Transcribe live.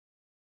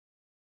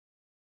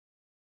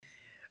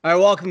All right,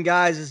 welcome,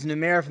 guys. This is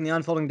Numair from the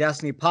Unfolding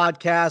Destiny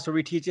podcast, where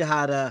we teach you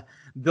how to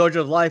build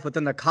your life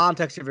within the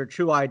context of your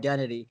true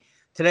identity.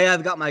 Today,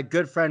 I've got my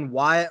good friend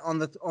Wyatt on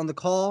the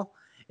call,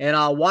 and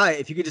Wyatt,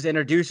 if you could just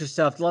introduce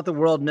yourself to let the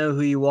world know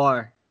who you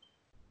are.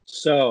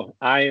 So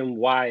I am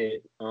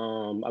Wyatt. A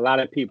lot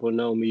of people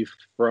know me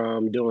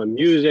from doing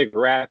music,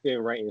 rapping,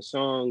 writing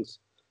songs.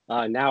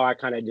 Now I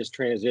kind of just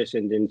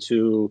transitioned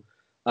into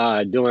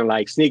doing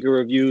like sneaker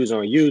reviews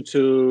on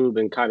YouTube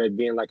and kind of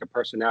being like a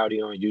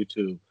personality on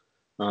YouTube.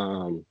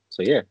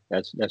 So yeah,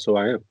 that's who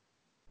I am.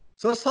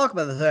 So let's talk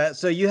about that.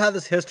 So you have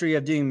this history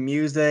of doing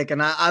music,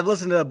 and I've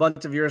listened to a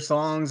bunch of your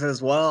songs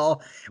as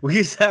well. We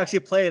used to actually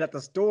play it at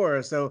the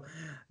store, so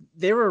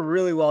they were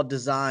really well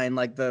designed.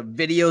 Like the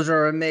videos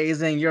are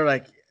amazing.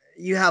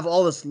 You have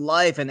all this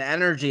life and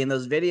energy in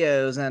those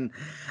videos, and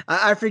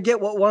I forget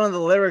what one of the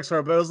lyrics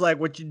were, but it was like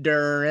 "What you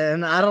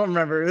doing?" I don't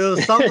remember. It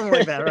was something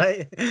like that,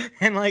 right?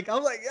 And like I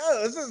was like,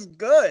 "Yo, this is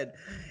good."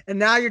 And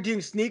now you're doing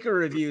sneaker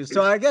reviews,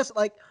 so I guess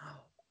like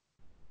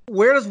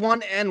where does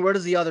one end? Where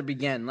does the other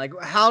begin? Like,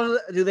 how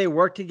do they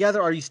work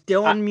together? Are you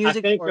still I, in I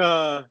music? think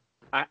Or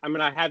I mean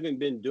I haven't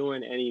been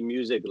doing any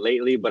music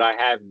lately, but I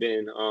have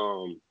been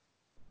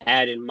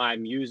adding my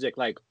music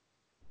like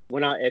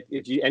when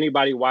if you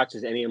anybody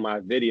watches any of my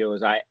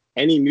videos,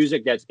 any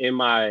music that's in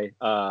my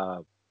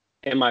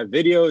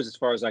videos as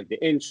far as like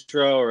the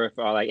intro or if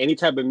I like any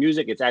type of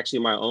music, it's actually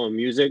my own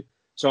music.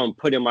 So I'm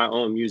putting my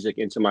own music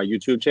into my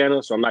YouTube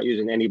channel. So I'm not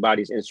using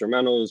anybody's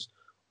instrumentals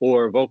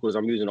or vocals.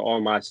 I'm using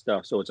all my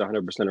stuff. So it's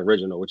 100%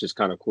 original, which is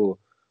kind of cool.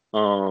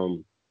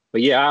 Um,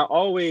 but yeah, I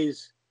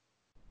always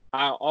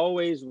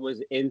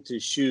was into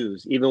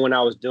shoes, even when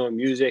I was doing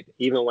music,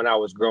 even when I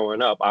was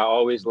growing up. I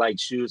always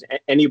liked shoes.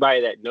 Anybody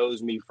that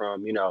knows me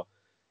from,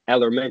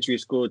 elementary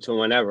school to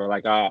whenever,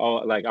 like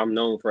I'm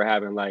known for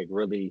having like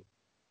really,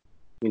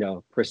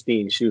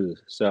 pristine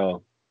shoes.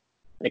 So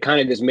it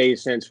kind of just made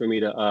sense for me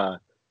to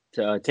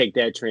take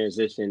that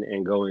transition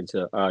and go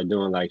into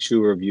doing like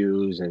shoe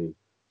reviews and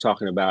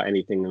talking about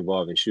anything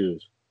involving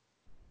shoes.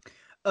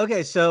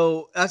 okay,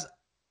 so that's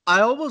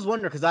I always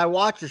wonder because I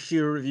watch your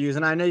shoe reviews,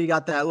 and I know you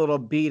got that little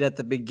beat at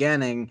the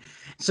beginning.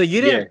 So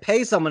you Yeah. didn't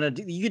pay someone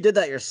you did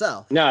that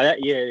yourself. No,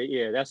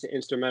 yeah, that's an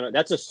instrumental.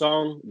 That's a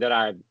song that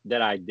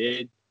I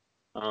did.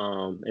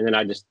 And then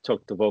I just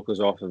took the vocals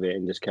off of it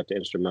and just kept the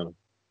instrumental.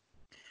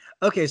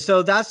 Okay,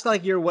 so that's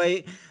like your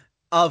way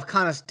of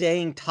kind of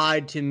staying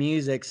tied to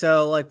music.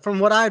 So, like, from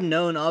what I've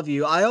known of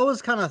you, I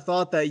always kind of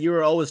thought that you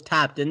were always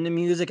tapped into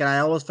music, and I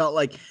always felt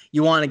like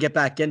you want to get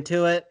back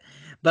into it.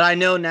 But I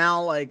know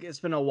now, like, it's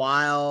been a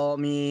while.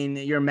 I mean,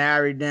 you're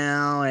married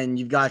now, and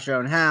you've got your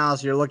own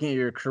house. You're looking at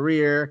your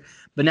career,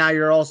 but now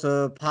you're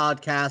also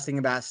podcasting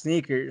about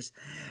sneakers.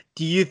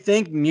 Do you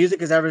think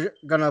music is ever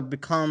gonna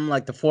become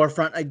like the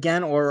forefront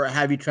again, or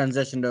have you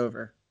transitioned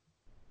over?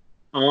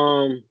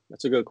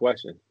 That's a good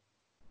question.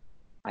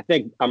 I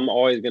think I'm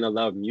always gonna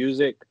love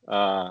music.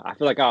 I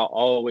feel like I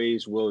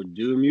always will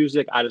do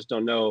music. I just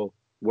don't know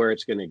where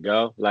it's gonna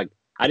go. Like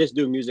I just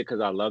do music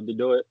because I love to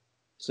do it.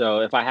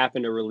 So if I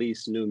happen to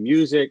release new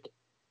music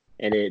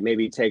and it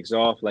maybe takes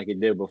off like it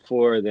did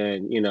before,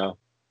 then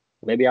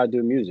maybe I'll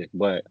do music.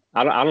 But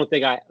I don't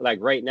think I like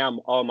right now.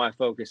 All my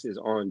focus is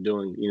on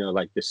doing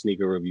like the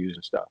sneaker reviews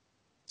and stuff.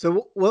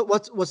 So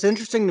what's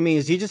interesting to me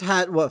is you just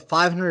had what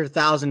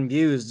 500,000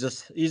 views.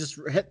 Just you just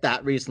hit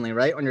that recently,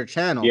 right, on your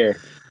channel. Yeah, So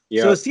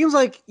yeah, it seems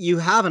like you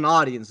have an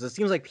audience. It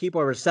seems like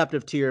people are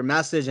receptive to your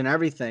message and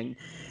everything.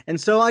 And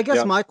so I guess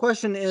yeah. my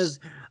question is,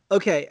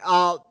 okay,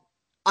 I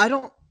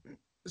don't.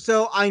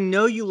 So I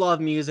know you love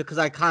music because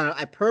I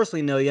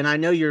personally know you, and I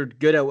know you're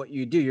good at what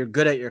you do. You're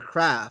good at your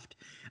craft.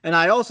 And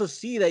I also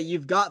see that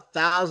you've got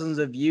thousands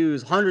of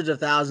views, hundreds of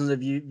thousands of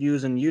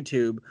views on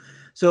YouTube.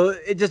 So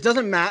it just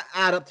doesn't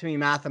add up to me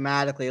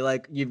mathematically.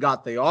 Like you've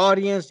got the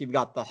audience, you've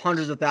got the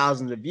hundreds of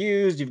thousands of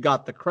views, you've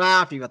got the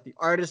craft, you've got the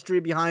artistry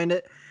behind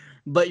it,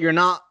 but you're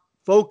not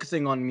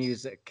focusing on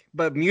music.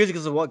 But music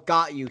is what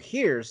got you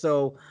here.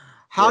 So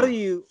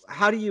Yeah.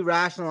 how do you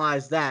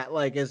rationalize that?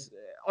 Like is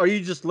are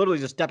you just literally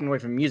just stepping away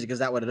from music? Is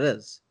that what it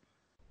is?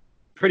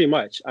 Pretty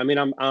much. I mean,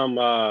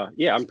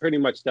 I'm pretty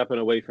much stepping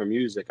away from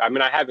music. I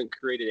mean, I haven't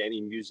created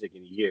any music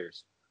in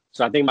years.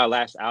 So I think my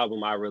last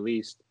album I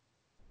released,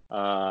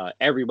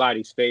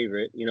 everybody's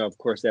favorite. Of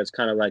course, that's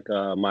kind of like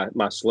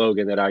my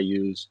slogan that I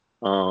use.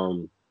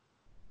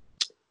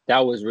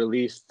 That was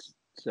released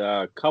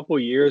a couple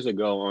years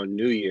ago on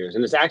New Year's,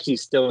 and it's actually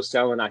still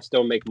selling. I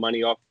still make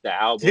money off the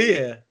album.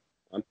 Yeah.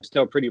 I'm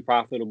still pretty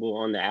profitable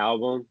on the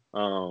album.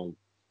 I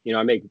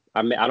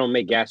don't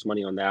make gas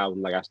money on the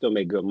album. Like I still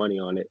make good money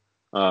on it.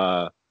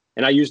 Uh,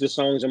 and I use the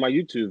songs in my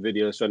YouTube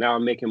videos. So now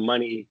I'm making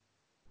money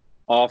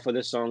off of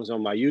the songs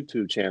on my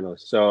YouTube channel.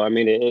 So I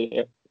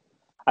mean,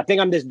 I think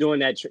I'm just doing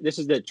that. This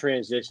is the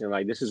transition.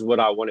 Like this is what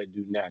I want to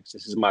do next.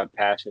 This is my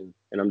passion,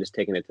 and I'm just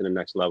taking it to the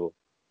next level.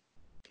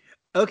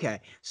 Okay.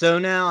 So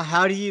now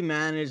how do you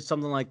manage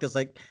something like this?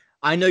 Like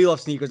I know you love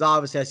sneakers.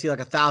 Obviously, I see like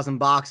 1,000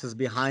 boxes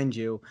behind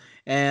you,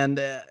 and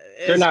They're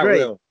it's not great.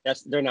 real.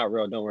 They're not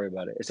real. Don't worry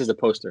about it. It's just a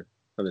poster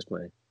I'm just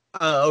playing.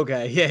 Oh,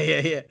 okay.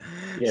 Yeah.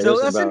 Yeah, So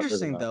there's that's about there's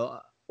interesting about.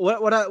 though.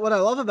 What I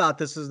love about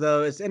this is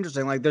though it's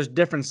interesting. Like there's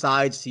different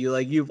sides to you.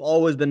 Like you've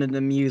always been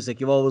into music,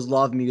 you've always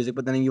loved music,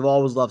 but then you've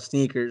always loved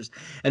sneakers,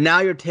 and now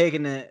you're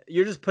taking it.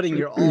 You're just putting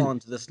your all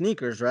into the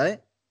sneakers, right?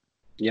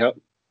 Yep,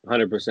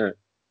 100%.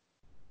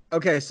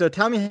 Okay, so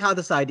tell me how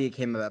this idea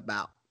came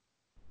about.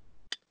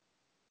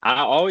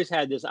 I always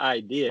had this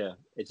idea.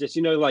 It's just,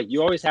 like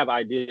you always have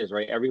ideas,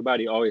 right?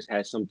 Everybody always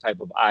has some type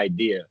of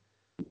idea,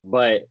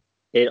 but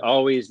it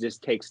always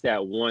just takes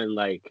that one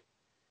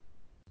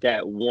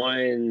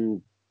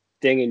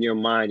thing in your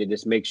mind that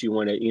just makes you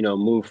want to,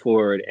 move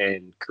forward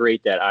and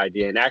create that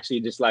idea and actually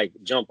just like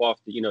jump off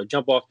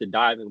the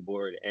diving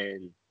board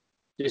and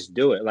just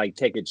do it, like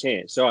take a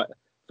chance. So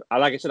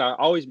like I said, I've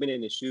always been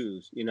in the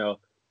shoes.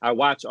 I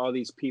watch all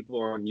these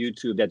people on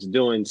YouTube that's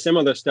doing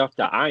similar stuff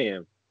that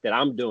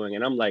I'm doing,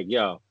 and I'm like,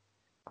 yo,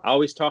 I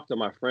always talk to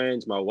my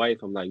friends, my wife.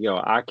 I'm like, yo,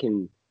 I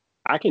can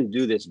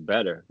do this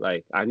better.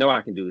 Like, I know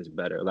I can do this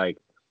better. Like,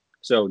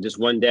 so just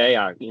one day,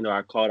 I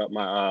called up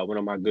my one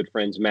of my good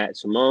friends, Matt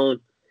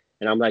Simone,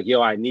 and I'm like,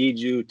 yo, I need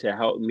you to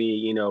help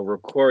me,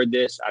 record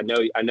this. I know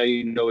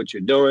you know what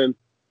you're doing.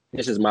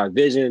 This is my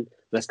vision.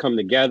 Let's come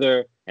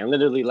together. And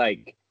literally,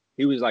 like,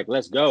 he was like,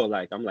 let's go.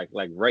 Like, I'm like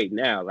right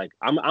now. Like,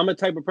 I'm a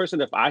type of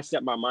person, if I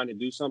set my mind to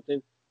do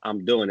something,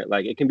 I'm doing it.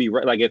 Like, it can be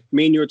like if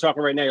me and you were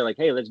talking right now, you're like,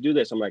 hey, let's do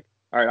this. I'm like,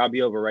 all right, I'll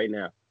be over right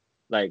now.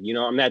 Like,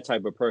 I'm that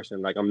type of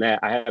person. Like,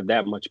 I have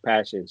that much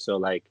passion. So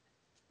like,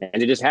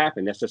 and it just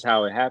happened. That's just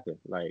how it happened.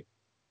 Like,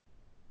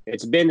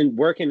 it's been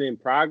working in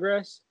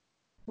progress,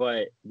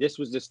 but this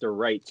was just the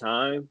right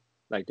time,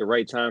 like the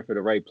right time for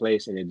the right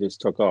place, and it just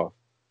took off.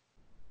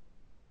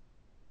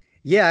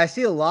 Yeah, I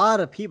see a lot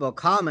of people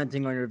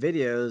commenting on your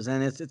videos,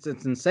 and it's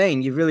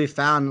insane. You really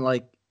found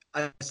like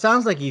it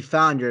sounds like you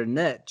found your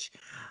niche.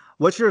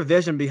 What's your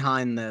vision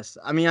behind this?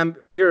 I mean,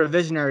 you're a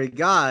visionary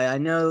guy. I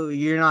know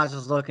you're not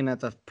just looking at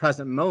the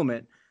present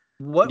moment.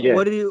 What Yeah.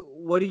 what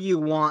do you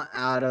want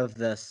out of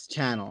this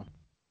channel?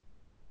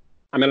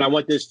 I mean, I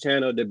want this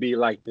channel to be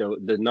like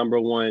the number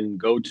one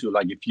go to.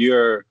 Like, if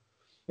you're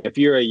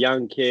a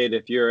young kid,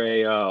 if you're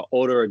a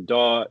older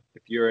adult,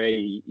 if you're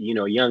a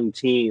young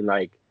teen,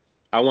 like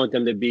I want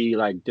them to be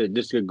like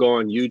just to go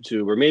on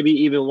YouTube, or maybe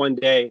even one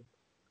day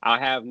I'll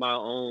have my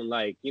own,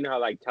 like, how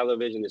like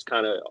television is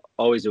kind of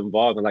always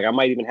evolving. Like, I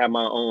might even have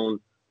my own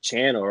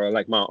channel, or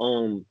like my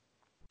own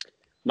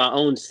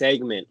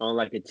segment on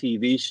like a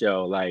TV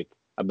show, like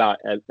about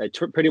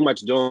pretty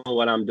much doing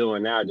what I'm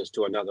doing now, just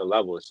to another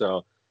level.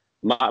 So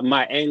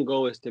my end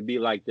goal is to be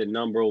like the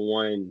number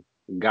one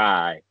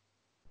guy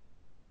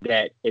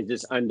that is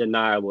just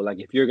undeniable. Like,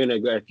 if you're gonna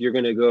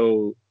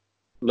go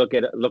look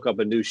up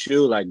a new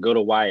shoe, like go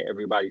to Wyatt,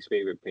 everybody's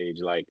favorite page.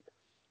 Like,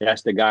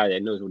 that's the guy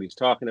that knows what he's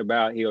talking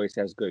about. He always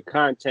has good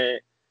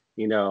content.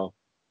 You know,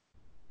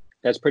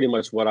 that's pretty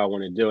much what I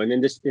want to do. And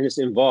then it's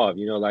involved.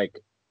 Like,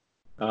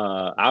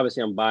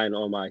 obviously I'm buying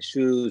all my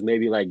shoes.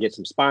 Maybe like get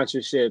some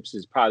sponsorships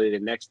is probably the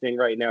next thing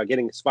right now.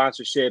 Getting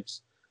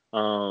sponsorships,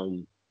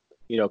 um,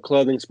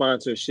 clothing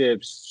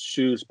sponsorships,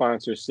 shoe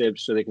sponsorships,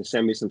 so they can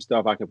send me some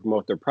stuff. I can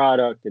promote their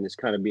product, and it's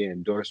kind of be an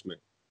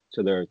endorsement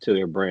to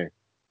their brand.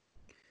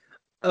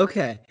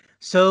 Okay.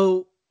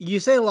 So you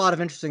say a lot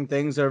of interesting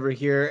things over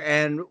here.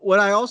 And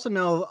what I also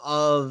know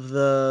of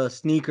the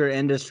sneaker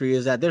industry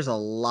is that there's a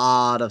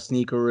lot of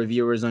sneaker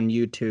reviewers on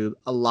YouTube,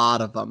 a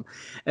lot of them.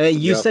 And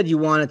you Yep. said you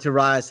wanted to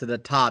rise to the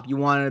top, you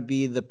wanted to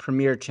be the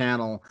premier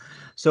channel.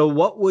 So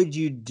what would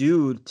you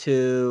do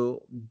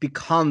to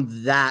become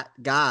that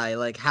guy?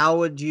 Like, how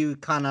would you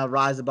kind of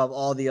rise above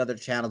all the other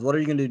channels? What are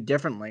you going to do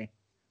differently?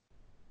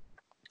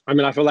 I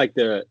mean, I feel like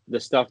the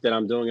stuff that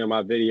I'm doing in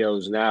my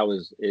videos now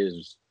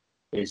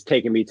is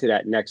taking me to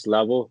that next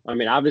level. I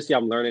mean, obviously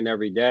I'm learning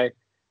every day.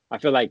 I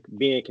feel like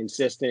being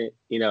consistent,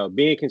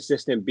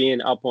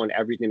 being up on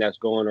everything that's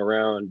going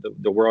around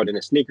the world in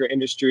the sneaker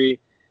industry,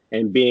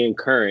 and being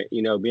current,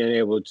 being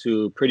able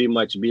to pretty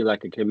much be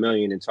like a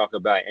chameleon and talk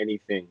about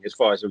anything as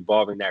far as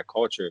involving that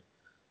culture.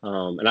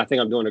 And I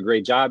think I'm doing a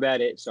great job at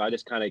it. So I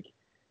just kind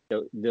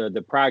of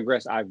the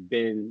progress I've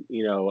been,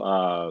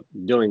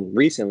 doing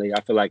recently, I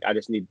feel like I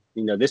just need,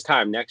 this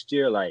time next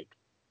year, like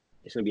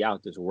it's gonna be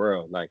out this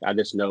world. Like, I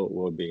just know it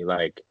will be.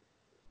 Like,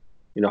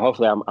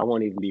 hopefully I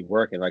won't even be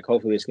working. Like,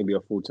 hopefully it's gonna be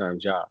a full-time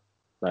job.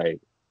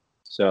 Like,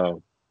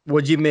 so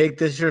Would you make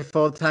this your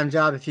full-time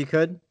job if you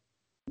could?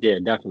 yeah,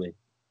 definitely.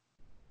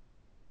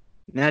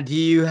 Now, do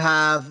you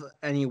have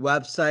any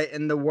website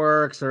in the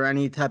works or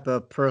any type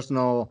of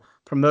personal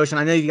promotion?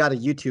 I know you got a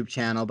YouTube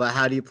channel, but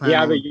how do you Yeah, plan I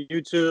have a on?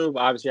 YouTube.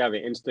 Obviously, I have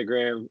an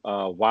Instagram.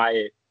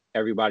 Wyatt,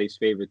 everybody's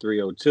favorite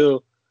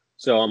 302.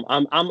 So I'm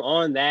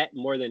on that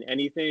more than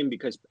anything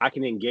because I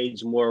can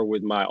engage more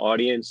with my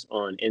audience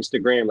on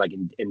Instagram, like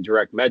in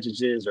direct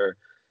messages, or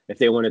if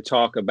they want to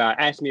talk about,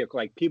 ask me,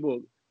 like,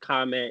 people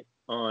comment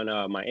on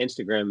my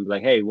Instagram,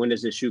 like, hey, when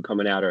is this shoe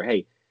coming out? Or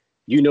hey,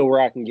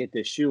 where I can get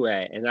this shoe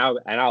at? And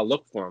I'll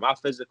look for them. I'll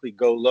physically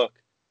go look.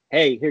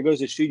 Hey, here goes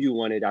the shoe you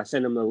wanted. I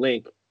send them the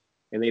link,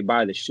 and they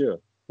buy the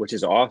shoe, which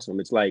is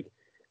awesome. It's like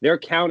they're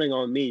counting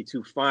on me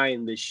to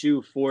find the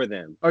shoe for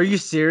them. Are you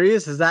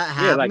serious? Is that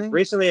Yeah, like happening?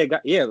 recently,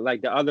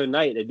 like the other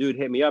night, a dude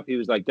hit me up. He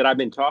was like, that I've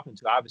been talking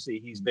to. Obviously,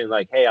 he's been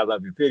like, hey, I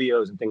love your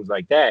videos and things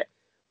like that.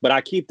 But I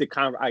keep the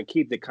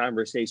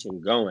conversation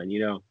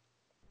going.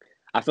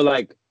 I feel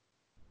like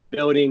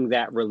building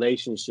that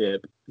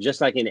relationship,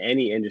 just like in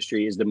any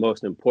industry, is the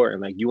most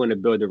important. Like you want to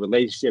build a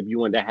relationship, you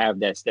want to have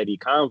that steady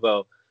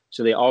convo,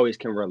 so they always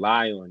can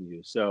rely on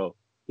you. So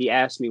he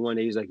asked me one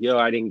day, he's like, yo,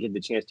 I didn't get the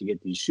chance to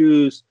get these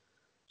shoes.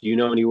 Do you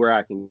know anywhere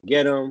I can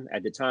get them?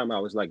 At the time, I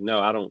was like, no,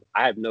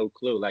 I have no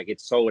clue. Like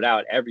it's sold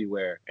out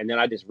everywhere. And then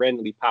I just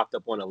randomly popped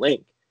up on a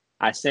link.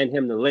 I sent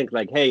him the link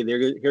like, hey,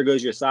 here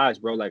goes your size,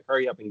 bro. Like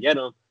hurry up and get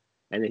them.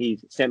 And then he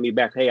sent me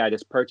back, hey, I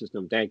just purchased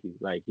them. Thank you.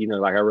 Like,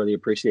 like I really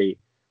appreciate,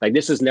 like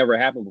this has never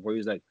happened before. He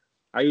was like,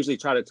 I usually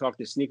try to talk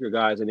to sneaker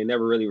guys and they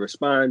never really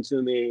respond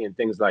to me and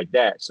things like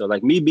that. So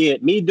like me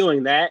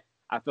doing that,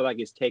 I feel like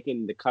it's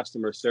taking the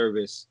customer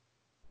service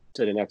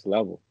to the next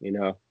level,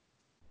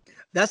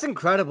 That's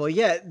incredible.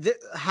 Yeah,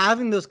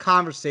 having those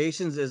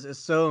conversations is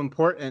so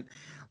important.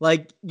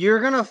 Like you're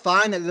gonna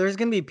find that there's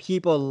gonna be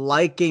people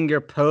liking your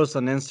posts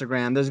on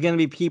Instagram. There's gonna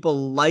be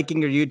people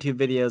liking your YouTube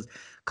videos,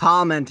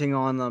 commenting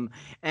on them,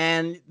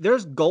 and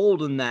there's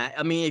gold in that.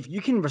 I mean, if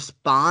you can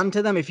respond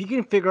to them, if you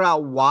can figure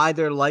out why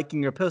they're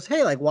liking your post,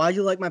 hey, like why did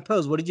you like my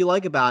post? What did you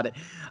like about it?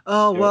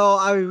 Oh, Yep. well,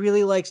 I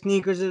really like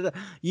sneakers.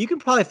 You can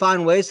probably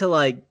find ways to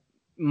like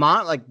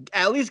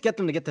at least get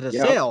them to get to the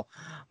Yep. sale.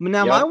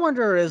 Now, my Yep.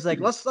 wonder is like,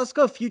 let's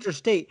go future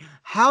state.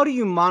 How do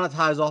you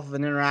monetize off of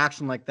an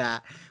interaction like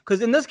that?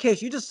 Because in this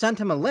case, you just sent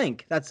him a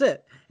link. That's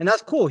it, and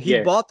that's cool. He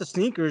Yeah. bought the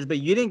sneakers, but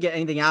you didn't get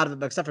anything out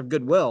of it except for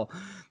goodwill.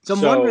 So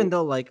I'm wondering So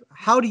though, like,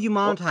 how do you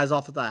well, monetize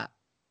off of that?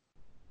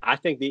 I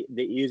think the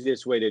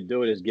easiest way to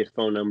do it is get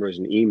phone numbers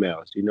and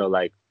emails.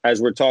 Like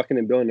as we're talking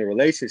and building a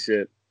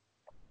relationship,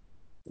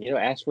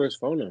 ask for his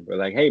phone number.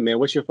 Like, hey man,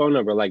 what's your phone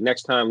number? Like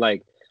next time,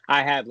 like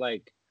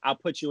I'll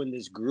put you in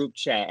this group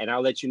chat and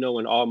I'll let you know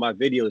when all my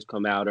videos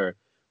come out or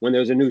when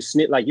there's a new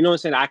snip. Like, you know what I'm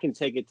saying? I can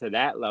take it to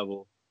that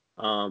level,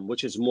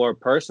 which is more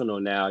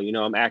personal now.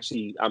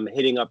 I'm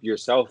hitting up your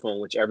cell phone,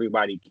 which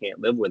everybody can't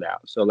live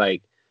without. So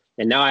like,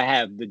 and now I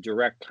have the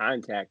direct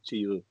contact to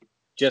you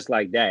just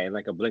like that. In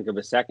like a blink of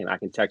a second, I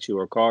can text you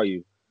or call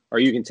you, or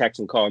you can text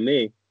and call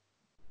me.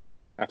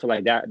 I feel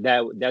like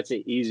that's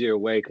an easier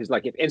way because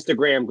like if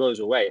Instagram goes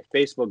away, if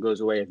Facebook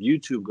goes away, if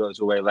YouTube goes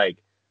away, like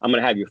I'm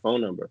gonna have your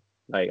phone number.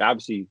 Like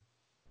obviously,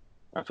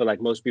 I feel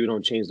like most people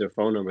don't change their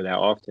phone number that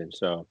often.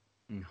 So,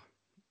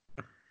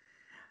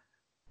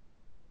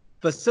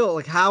 But still,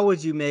 like, how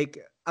would you make?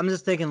 I'm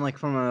just thinking, like,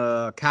 from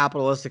a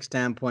capitalistic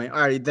standpoint. All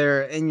right,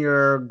 they're in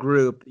your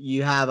group.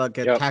 You have like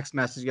a yep. text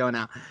message going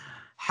out.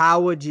 How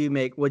would you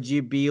make? Would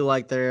you be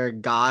like their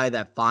guy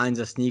that finds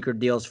the sneaker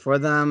deals for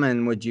them,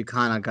 and would you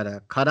kind of get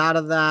a cut out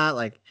of that?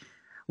 Like,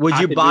 would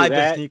I you could do buy the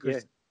that. Yeah.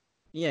 sneakers?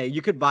 Yeah,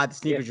 you could buy the Yeah.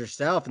 sneakers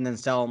yourself and then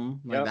sell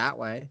them like Yep. that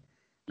way,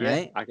 Yeah.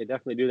 right? I could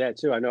definitely do that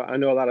too. I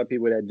know a lot of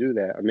people that do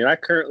that. I mean, I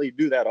currently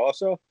do that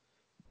also.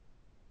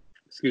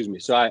 Excuse me.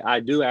 So I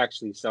do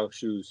actually sell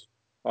shoes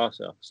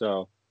also.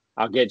 So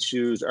I'll get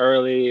shoes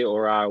early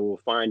or I will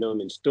find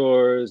them in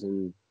stores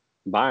and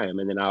buy them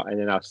and then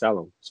I'll sell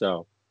them.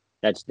 So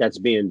that's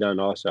being done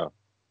also.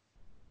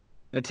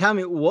 Now tell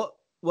me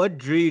what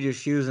drew you to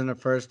shoes in the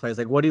first place?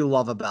 Like, what do you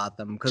love about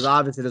them? Because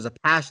obviously there's a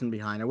passion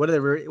behind it. What do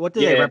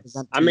they Yeah.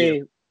 represent I to you?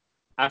 mean,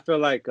 I feel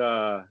like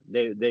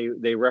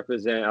they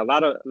represent a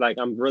lot of like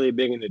I'm really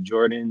big into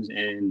Jordans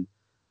and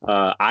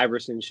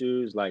Iverson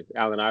shoes, like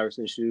Allen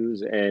Iverson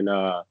shoes, and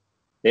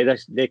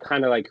they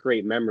kind of like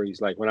create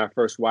memories. Like when I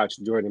first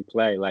watched Jordan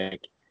play,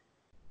 like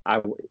I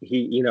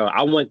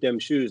want them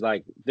shoes.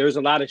 Like there's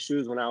a lot of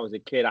shoes when I was a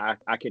kid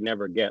I could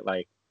never get.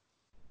 Like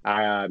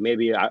I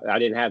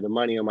didn't have the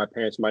money, or my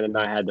parents might have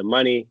not had the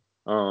money.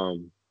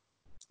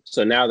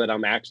 So now that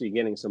I'm actually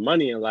getting some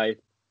money in life,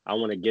 I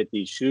want to get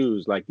these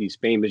shoes, like these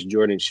famous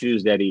Jordan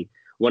shoes that he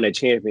won a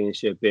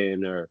championship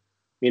in, or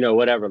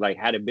whatever. Like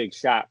had a big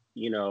shot,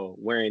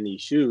 wearing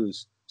these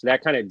shoes. So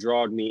that kind of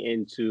drawed me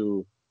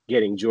into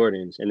getting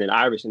Jordans. And then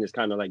Iverson is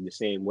kind of like the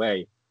same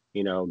way.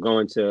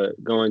 Going to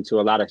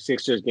a lot of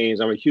Sixers games.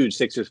 I'm a huge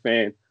Sixers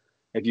fan.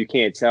 If you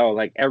can't tell,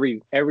 like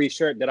every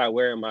shirt that I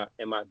wear in my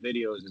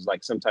videos is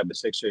like some type of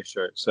Sixers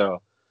shirt.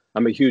 So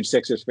I'm a huge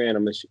Sixers fan.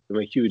 I'm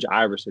a huge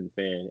Iverson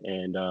fan,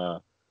 and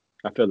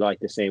I feel like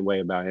the same way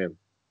about him.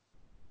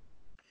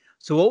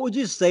 So what would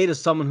you say to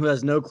someone who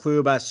has no clue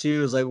about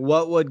shoes? Like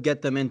what would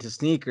get them into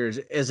sneakers?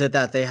 Is it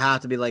that they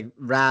have to be like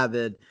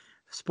rabid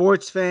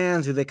sports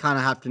fans? Do they kind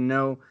of have to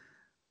know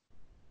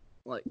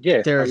like Yeah,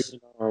 I there's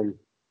mean,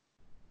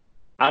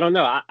 I don't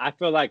know. I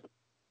feel like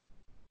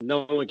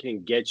no one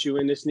can get you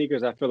into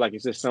sneakers. I feel like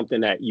it's just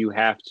something that you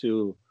have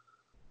to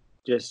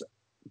just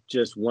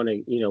want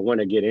to want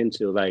to get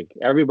into. Like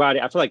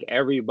everybody, I feel like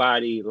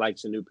everybody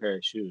likes a new pair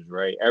of shoes,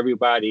 right?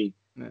 Everybody,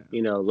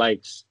 yeah.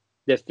 likes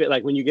that fit.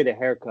 Like when you get a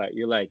haircut,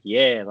 you're like,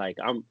 yeah, like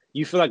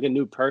you feel like a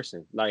new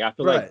person. Like I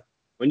feel like Right.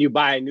 when you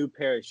buy a new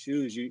pair of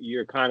shoes,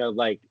 you're kind of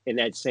like in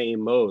that same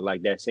mode,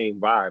 like that same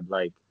vibe.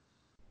 Like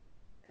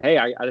hey,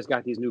 I just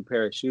got these new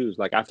pair of shoes.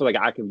 Like I feel like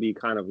I can be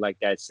kind of like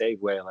that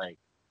segue, like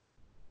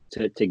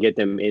to get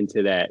them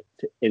into that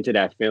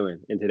feeling,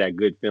 into that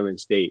good feeling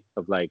state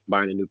of like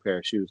buying a new pair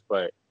of shoes.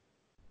 But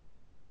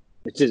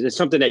it's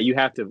something that you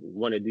have to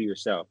want to do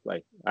yourself.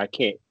 Like I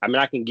can't. I mean,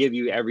 I can give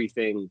you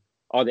everything,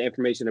 all the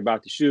information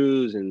about the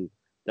shoes and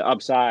the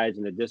upsides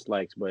and the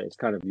dislikes, but it's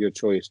kind of your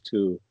choice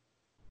to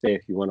say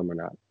if you want them or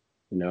not.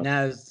 You know.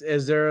 Now,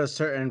 is there a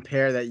certain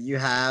pair that you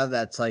have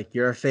that's like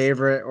your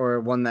favorite or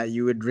one that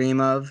you would dream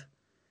of?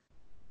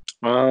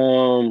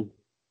 Um,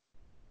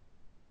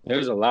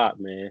 there's a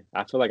lot, man.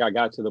 I feel like I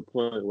got to the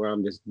point where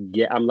I'm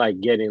like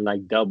getting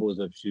like doubles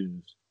of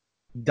shoes.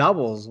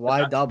 Doubles.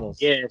 Why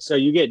doubles? Yeah, so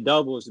you get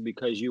doubles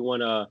because you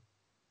wanna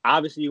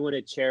obviously you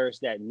wanna cherish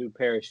that new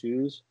pair of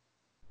shoes.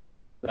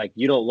 Like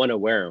you don't want to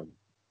wear them.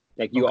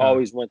 Like you Okay.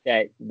 always want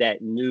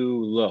that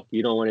new look.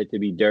 You don't want it to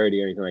be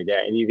dirty or anything like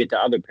that. And you get the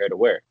other pair to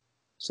wear.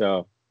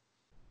 So,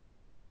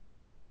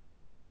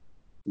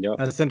 yep.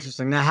 That's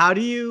interesting. Now, how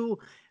do you,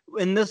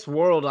 in this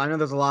world, I know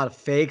there's a lot of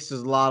fakes,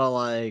 there's a lot of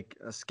like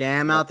a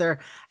scam Yep. out there.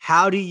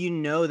 How do you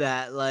know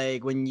that,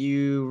 like, when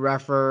you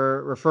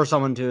refer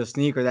someone to a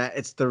sneaker, that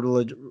it's the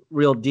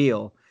real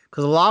deal?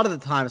 Because a lot of the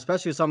time,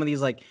 especially with some of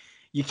these, like,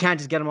 you can't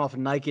just get them off of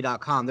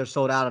Nike.com. They're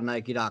sold out of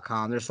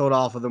Nike.com. They're sold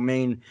off of the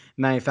main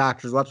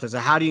manufacturer's website. So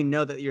how do you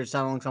know that you're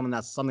selling something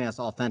that's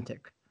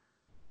authentic?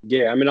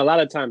 Yeah, I mean, a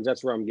lot of times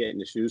that's where I'm getting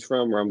the shoes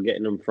from, where I'm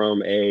getting them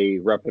from a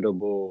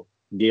reputable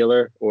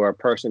dealer or a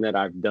person that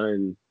I've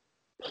done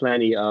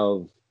plenty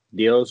of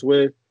deals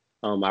with.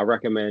 I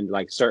recommend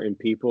like certain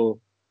people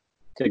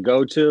to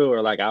go to,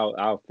 or like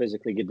I'll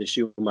physically get the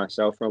shoe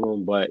myself from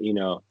them. But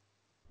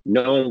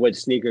knowing what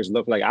sneakers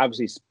look like,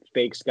 obviously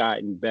fake's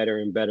gotten better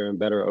and better and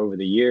better over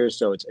the years,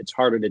 so it's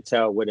harder to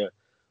tell what a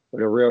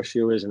real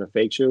shoe is and a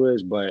fake shoe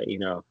is. But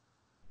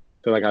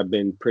I feel like I've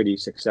been pretty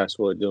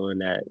successful at doing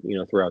that,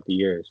 throughout the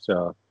years.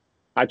 So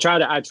I try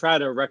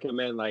to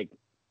recommend like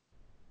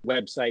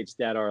websites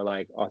that are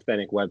like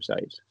authentic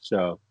websites.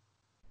 So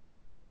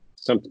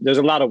there's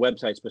a lot of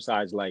websites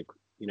besides like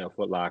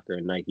Foot Locker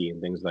and Nike and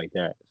things like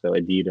that. So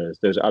Adidas,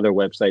 there's other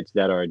websites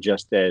that are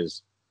just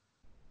as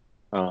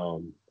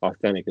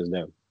authentic as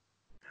them.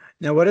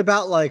 Now, what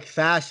about like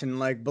fashion,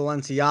 like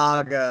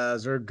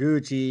Balenciagas or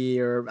Gucci,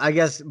 or I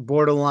guess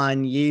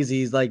borderline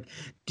Yeezys? Like,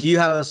 do you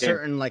have a Yeah.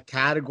 certain like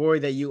category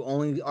that you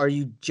only are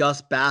you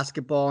just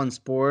basketball and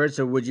sports,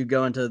 or would you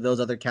go into those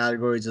other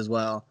categories as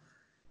well?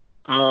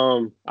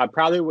 I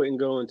probably wouldn't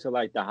go into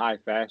like the high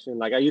fashion.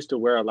 Like I used to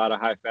wear a lot of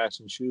high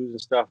fashion shoes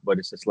and stuff, but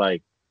it's just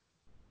like,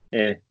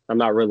 I'm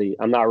not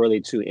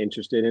really too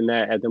interested in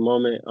that at the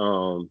moment.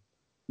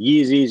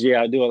 Yeezys,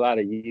 yeah, I do a lot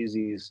of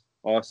Yeezys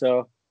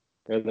also.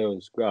 There are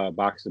those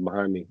boxes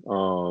behind me.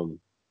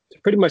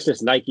 It's pretty much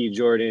just Nike,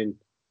 Jordan.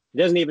 It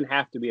doesn't even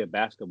have to be a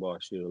basketball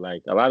shoe.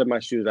 Like a lot of my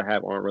shoes I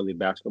have aren't really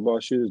basketball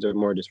shoes. They're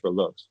more just for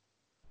looks,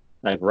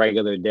 like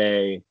regular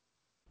day,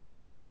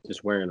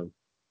 just wearing them.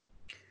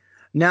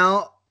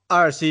 Now,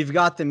 all right, so you've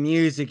got the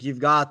music, you've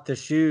got the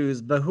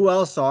shoes, but who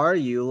else are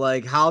you?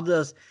 Like, how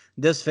does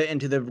this fit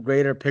into the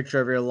greater picture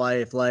of your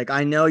life? Like,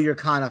 I know you're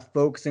kind of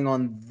focusing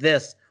on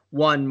this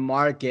one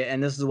market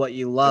and this is what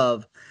you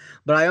love,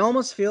 but I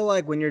almost feel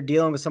like when you're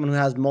dealing with someone who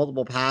has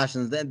multiple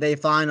passions, they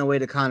find a way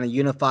to kind of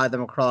unify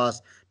them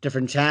across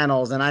different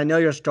channels. And I know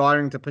you're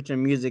starting to put your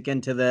music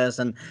into this,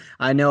 and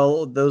I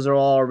know those are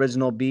all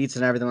original beats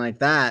and everything like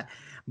that.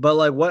 But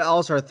like, what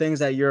else are things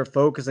that you're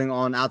focusing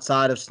on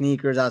outside of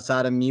sneakers,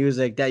 outside of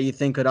music, that you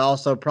think could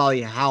also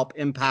probably help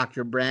impact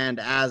your brand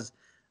as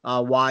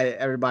why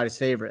everybody's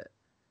favorite?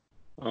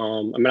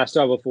 I mean, I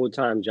still have a full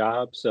time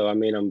job, so I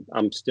mean,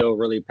 I'm still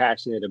really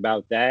passionate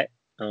about that.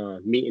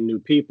 Meeting new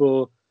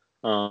people,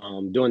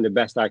 doing the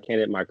best I can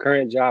at my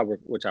current job,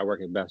 which I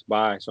work at Best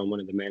Buy. So I'm one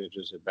of the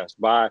managers at Best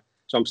Buy.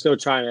 So I'm still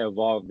trying to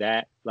evolve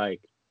that,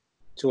 like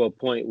to a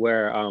point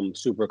where I'm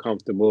super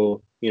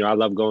comfortable. I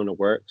love going to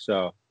work,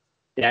 so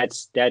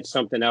that's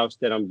something else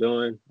that I'm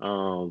doing.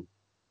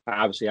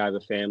 Obviously, I have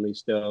a family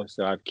still,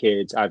 so I have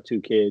kids. I have two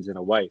kids and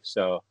a wife,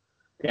 so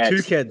Two that's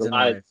a kids and a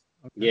lot of wife.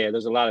 Okay. yeah.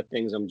 There's a lot of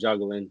things I'm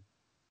juggling,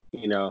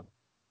 you know.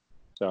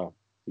 So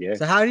yeah.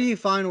 So how do you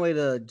find a way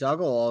to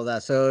juggle all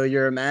that? So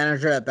you're a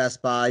manager at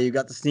Best Buy, you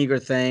got the sneaker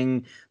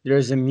thing,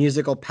 there's a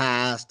musical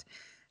past.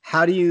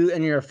 How do you,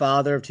 and you're a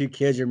father of two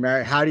kids, you're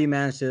married, how do you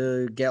manage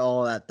to get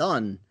all that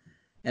done?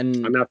 I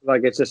And mean, I feel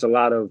like it's just a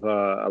lot of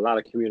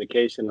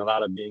communication, a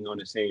lot of being on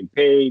the same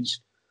page,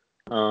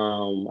 a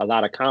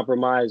lot of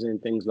compromising,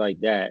 things like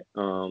that.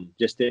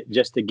 Just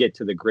to get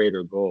to the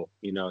greater goal,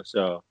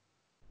 So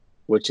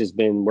which has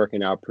been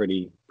working out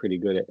pretty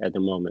good at the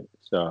moment.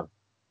 So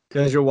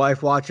does your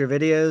wife watch your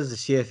videos?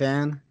 Is she a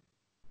fan?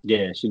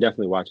 yeah, she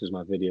definitely watches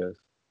my videos.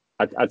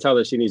 I tell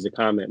her she needs to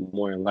comment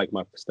more and like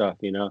my stuff.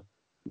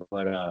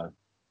 But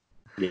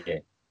yeah,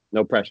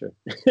 no pressure.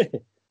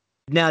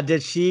 Now,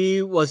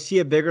 was she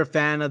a bigger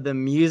fan of the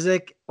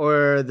music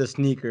or the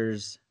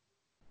sneakers?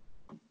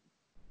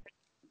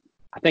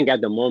 I think at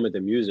the moment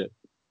the music.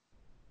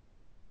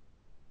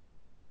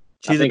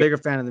 I She's a think bigger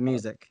fan of the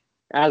music.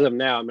 As of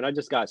now, I mean, I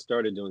just got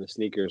started doing the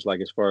sneakers,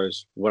 like as far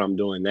as what I'm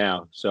doing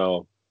now.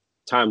 So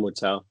time will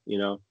tell, you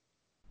know.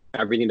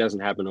 Everything doesn't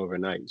happen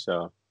overnight.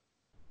 So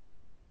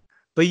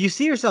But you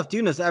see yourself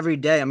doing this every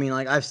day. I mean,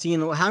 like I've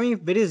seen how many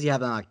videos do you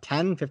have now? Like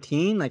 10,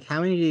 15? Like how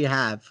many do you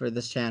have for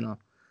this channel?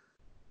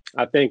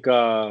 I think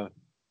I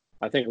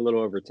think a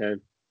little over 10. A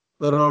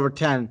little over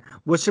 10.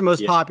 What's your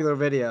most Yeah. popular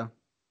video?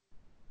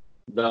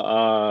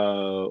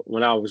 The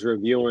when I was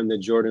reviewing the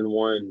Jordan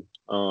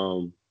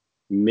 1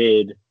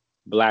 mid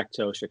black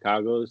toe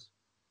Chicago's,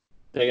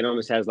 I think it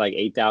almost has like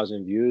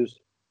 8,000 views.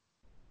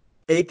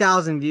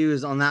 8,000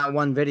 views on that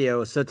one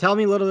video. So tell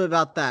me a little bit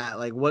about that.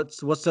 Like what's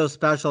so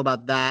special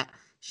about that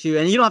shoe?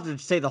 And you don't have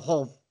to say the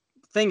whole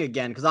thing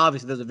again because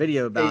obviously there's a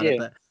video Yeah, about it, yeah.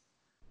 but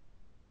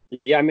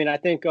Yeah, I mean, I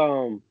think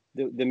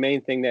the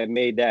main thing that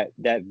made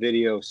that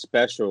video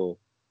special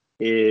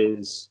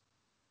is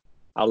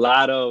a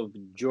lot of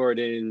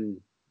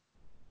Jordan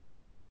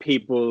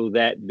people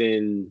that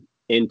been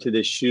into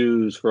the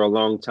shoes for a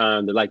long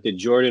time. They're like the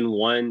Jordan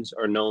 1s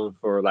are known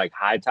for like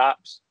high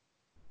tops.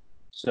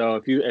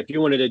 So if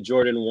you wanted a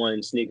Jordan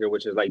 1 sneaker,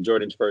 which is like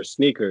Jordan's first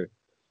sneaker,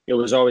 it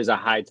was always a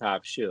high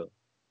top shoe.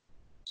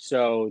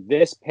 So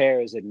this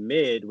pair is a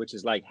mid, which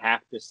is like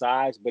half the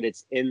size, but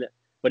it's in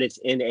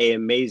a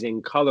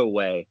amazing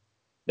colorway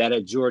that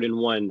a Jordan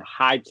 1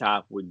 high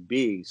top would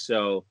be.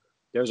 So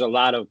there's a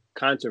lot of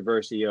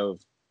controversy of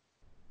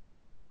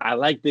I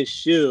like this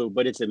shoe,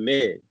 but it's a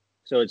mid.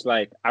 So it's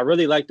like I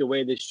really like the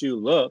way this shoe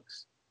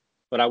looks,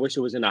 but I wish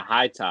it was in a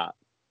high top.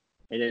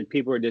 And then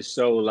people are just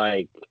so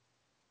like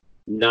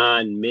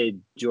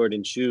non-mid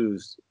Jordan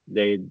shoes.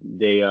 They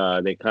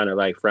kind of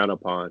like frown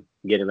upon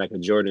getting like a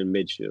Jordan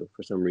mid shoe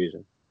for some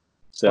reason.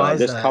 why So is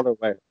this that?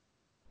 colorway,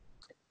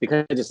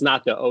 because it's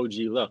not the OG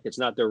look. It's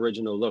not the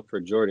original look for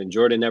Jordan.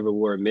 Jordan never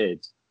wore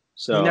mids, He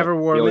so never he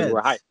wore always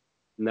wore high. mids.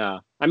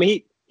 No, I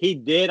mean he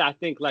did. I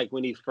think like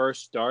when he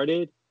first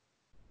started,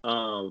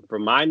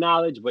 from my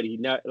knowledge, but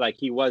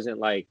he wasn't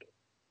like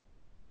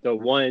the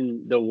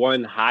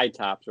one high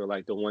tops or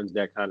like the ones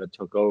that kind of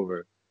took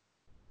over.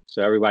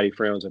 So everybody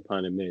frowns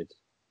upon the mids.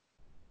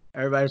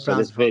 Everybody So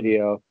frowns upon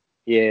them.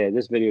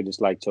 this video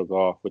just like took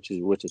off, which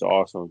is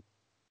awesome.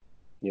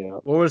 Yeah.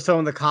 What were some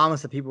of the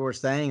comments that people were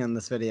saying on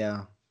this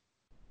video?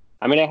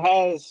 I mean, it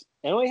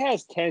only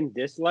has 10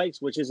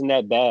 dislikes, which isn't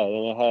that bad,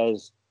 and it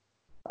has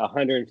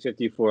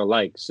 154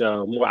 likes.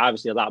 So more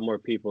obviously, a lot more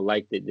people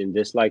liked it than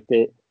disliked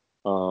it.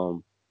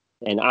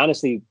 And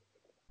honestly,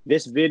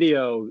 this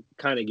video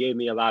kind of gave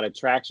me a lot of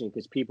traction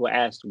because people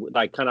asked,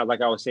 like, kind of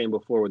like I was saying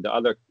before with the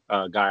other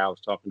guy I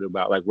was talking to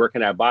about, like, where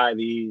can I buy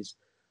these?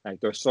 Like,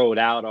 they're sold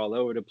out all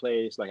over the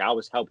place. Like, I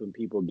was helping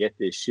people get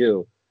this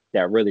shoe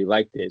that really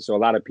liked it. So a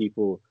lot of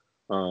people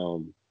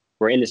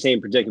were in the same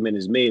predicament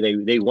as me.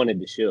 They wanted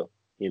the shoe,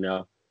 you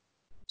know.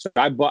 So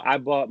I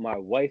bought my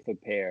wife a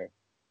pair.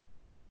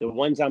 The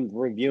ones I'm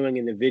reviewing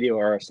in the video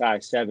are a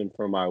size 7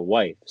 for my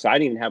wife. So I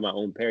didn't even have my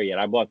own pair yet.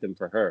 I bought them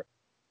for her.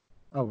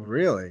 Oh,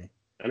 really?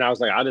 And I was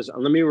like,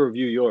 let me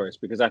review yours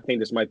because I think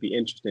this might be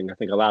interesting. I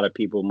think a lot of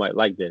people might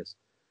like this.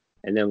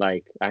 And then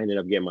like I ended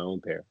up getting my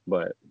own pair.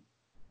 But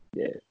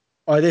yeah.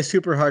 Are they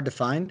super hard to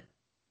find?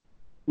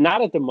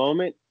 Not at the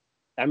moment.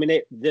 I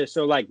mean they're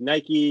so like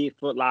Nike,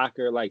 Foot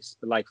Locker, like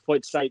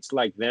foot sites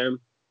like them,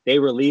 they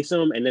release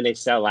them and then they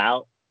sell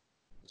out.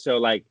 So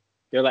like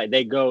they're like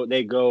they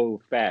go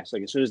fast.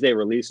 Like as soon as they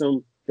release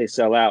them, they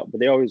sell out.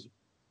 But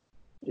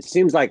it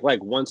seems like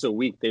once a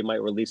week they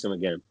might release them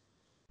again.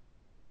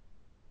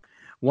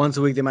 Once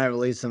a week they might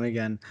release them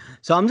again.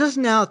 So I'm just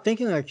now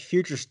thinking like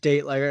future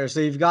state, like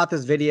so you've got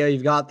this video,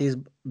 you've got these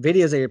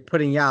videos that you're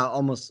putting out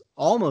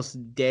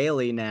almost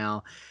daily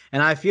now,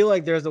 and I feel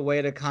like there's a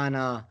way to kind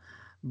of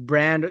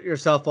brand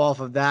yourself off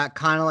of that,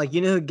 kind of like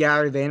you know who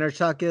Gary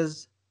Vaynerchuk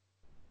is.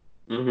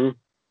 Mm-hmm.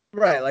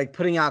 Right, like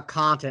putting out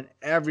content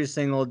every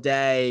single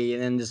day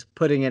and then just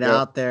putting it Yep.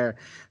 out there.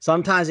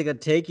 Sometimes it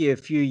could take you a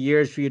few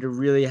years for you to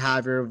really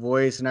have your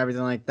voice and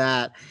everything like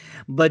that.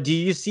 But do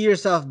you see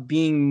yourself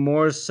being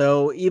more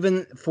so,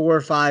 even 4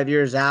 or 5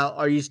 years out,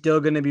 are you still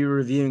going to be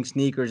reviewing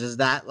sneakers? Is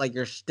that like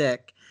your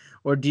shtick?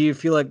 Or do you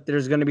feel like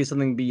there's going to be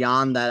something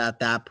beyond that at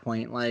that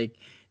point? Like,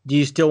 do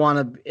you still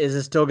want to, is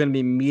it still going to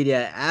be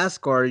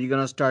media-esque or are you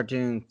going to start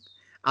doing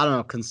I don't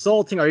know,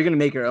 consulting? Are you going to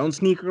make your own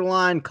sneaker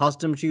line,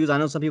 custom shoes? I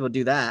know some people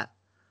do that.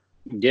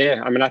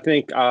 Yeah, I mean, I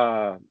think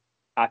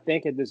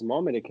at this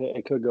moment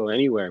it could go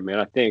anywhere, man.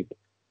 I think,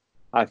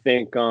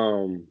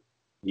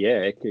 yeah,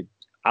 it could.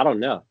 I don't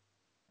know,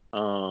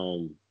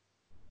 um,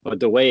 but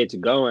the way it's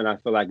going, I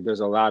feel like there's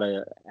a lot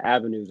of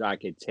avenues I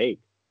could take,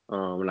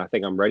 and I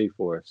think I'm ready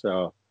for it.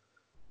 So,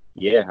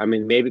 yeah, I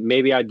mean,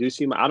 maybe I do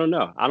see I don't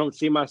know. I don't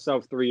see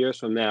myself 3 years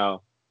from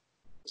now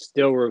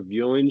still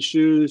reviewing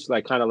shoes,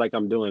 like kind of like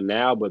I'm doing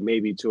now, but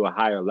maybe to a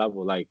higher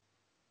level, like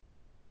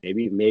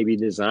maybe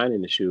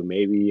designing the shoe,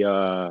 maybe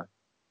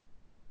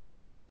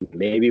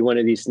one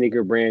of these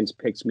sneaker brands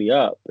picks me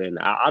up, and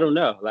I don't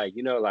know, like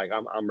like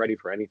I'm ready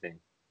for anything.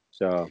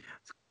 So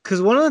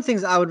Because one of the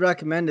things I would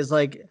recommend is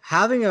like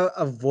having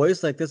a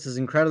voice like this is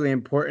incredibly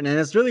important. And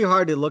it's really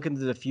hard to look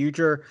into the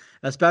future,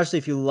 especially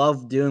if you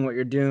love doing what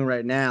you're doing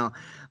right now.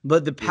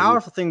 But the Hmm.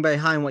 powerful thing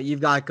behind what you've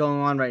got going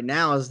on right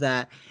now is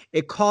that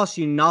it costs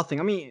you nothing.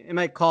 I mean, it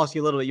might cost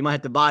you a little bit. You might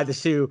have to buy the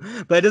shoe,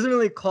 but it doesn't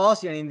really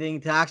cost you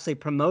anything to actually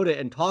promote it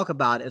and talk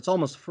about it. It's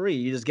almost free.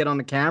 You just get on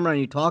the camera and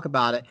you talk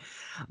about it.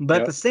 But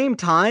at the Yep. same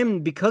time,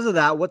 because of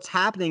that, what's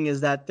happening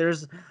is that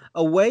there's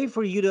a way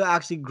for you to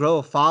actually grow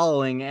a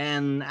following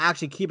and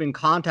actually keep in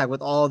contact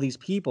with all of these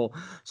people.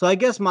 So I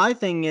guess my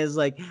thing is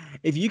like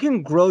if you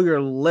can grow your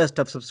list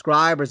of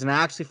subscribers and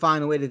actually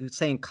find a way to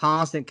stay in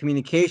constant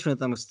communication with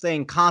them, stay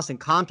in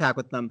constant contact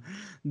with them,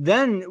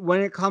 then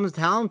when it comes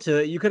down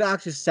to it, you could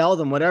actually sell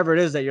them whatever it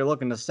is that you're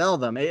looking to sell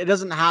them. It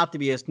doesn't have to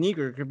be a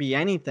sneaker, it could be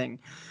anything.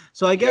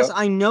 So I guess Yep.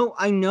 I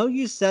know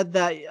you said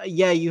that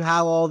yeah, you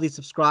have all these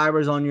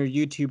subscribers on your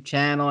YouTube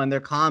channel and they're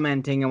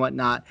commenting and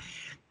whatnot.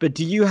 But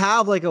do you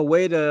have like a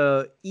way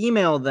to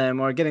email them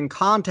or get in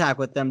contact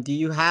with them? Do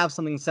you have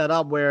something set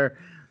up where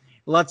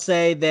let's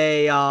say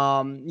they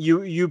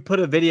you put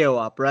a video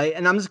up, right?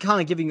 And I'm just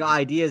kind of giving you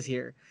ideas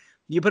here.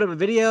 You put up a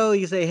video,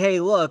 you say, "Hey,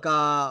 look,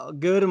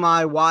 go to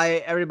my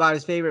why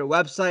everybody's favorite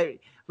website.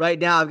 Right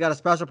now I've got a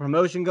special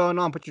promotion going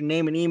on. Put your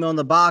name and email in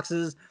the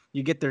boxes.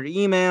 You get their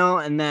email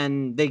and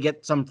then they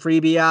get some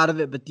freebie out of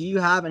it. But do you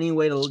have any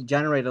way to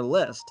generate a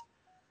list?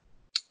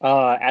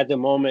 At the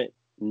moment,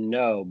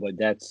 no, but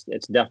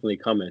it's definitely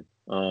coming.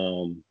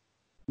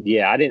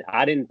 Yeah, I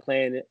didn't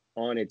plan it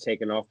on it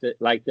taking off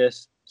like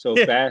this so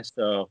Yeah. fast.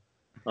 So,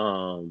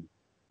 um,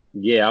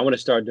 yeah, I want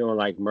to start doing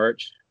like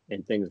merch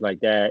and things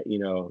like that.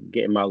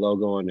 Getting my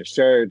logo on the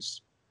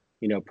shirts.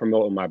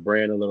 Promoting my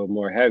brand a little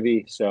more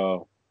heavy.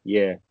 So,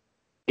 yeah,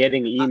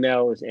 getting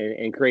emails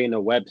and creating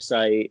a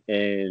website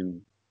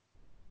and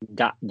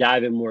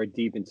diving more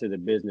deep into the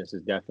business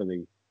is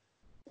definitely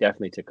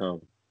to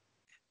come.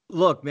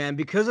 Look, man,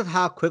 because of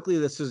how quickly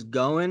this is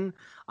going,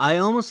 I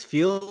almost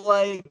feel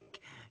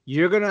like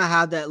you're gonna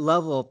have that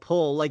level of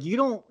pull. Like you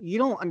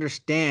don't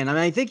understand. I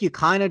mean, I think you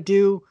kind of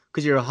do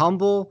because you're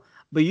humble,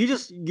 but you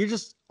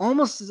just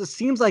almost it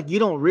seems like you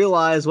don't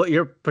realize what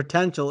your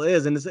potential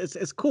is, and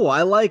it's cool.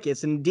 I like it.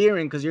 It's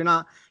endearing because your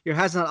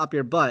head's not up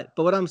your butt.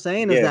 But what I'm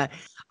saying is Yeah, that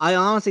I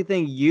honestly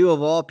think you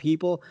of all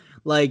people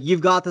like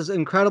you've got this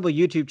incredible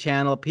YouTube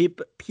channel.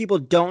 People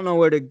don't know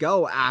where to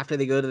go after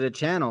they go to the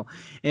channel.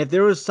 And if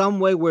there was some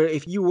way where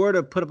if you were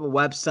to put up a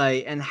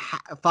website and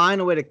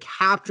find a way to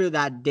capture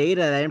that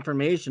data, that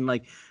information,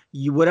 like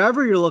you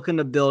whatever you're looking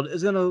to build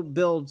is going to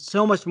build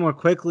so much more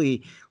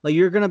quickly. Like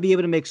you're going to be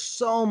able to make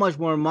so much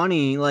more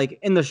money like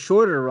in the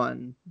shorter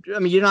run. I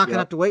mean, you're not going to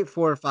yep, have to wait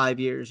 4 or 5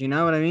 years, you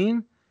know what I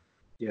mean?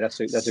 yeah. That's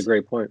a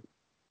great point.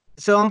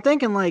 So I'm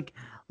thinking like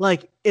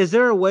is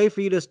there a way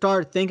for you to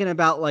start thinking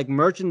about like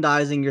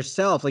merchandising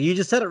yourself? Like you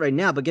just said it right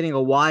now, but getting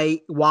a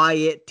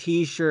Wyatt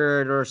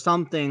t-shirt or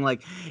something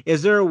like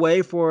is there a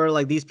way for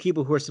like these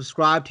people who are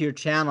subscribed to your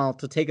channel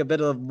to take a bit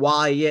of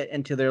Wyatt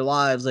into their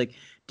lives? Like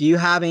do you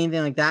have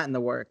anything like that in the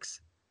works?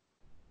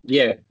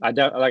 Yeah, I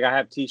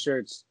have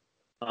t-shirts.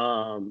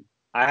 I'm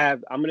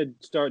gonna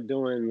start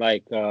doing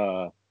like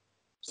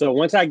so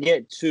once I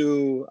get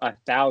to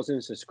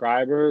 1,000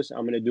 subscribers,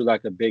 I'm gonna do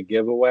like a big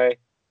giveaway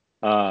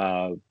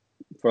uh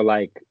for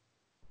like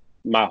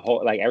my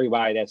whole like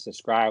everybody that's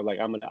subscribed. Like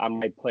I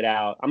might put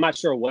out. I'm not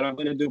sure what I'm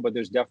gonna do, but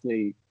there's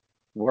definitely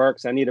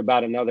works. I need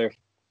about another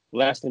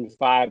less than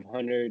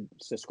 500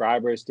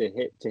 subscribers to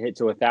hit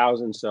to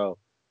 1,000. So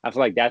I feel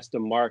like that's the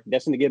mark.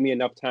 That's gonna give me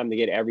enough time to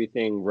get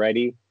everything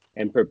ready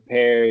and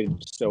prepared.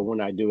 So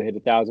when I do hit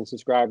 1,000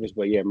 subscribers,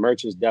 but yeah,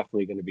 merch is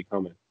definitely gonna be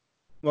coming.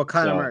 What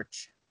kind of So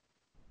merch?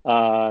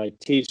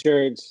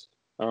 t-shirts,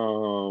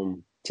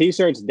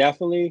 t-shirts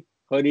definitely,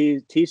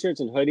 hoodies, t-shirts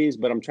and hoodies,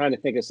 but I'm trying to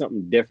think of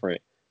something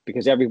different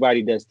because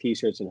everybody does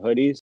t-shirts and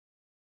hoodies.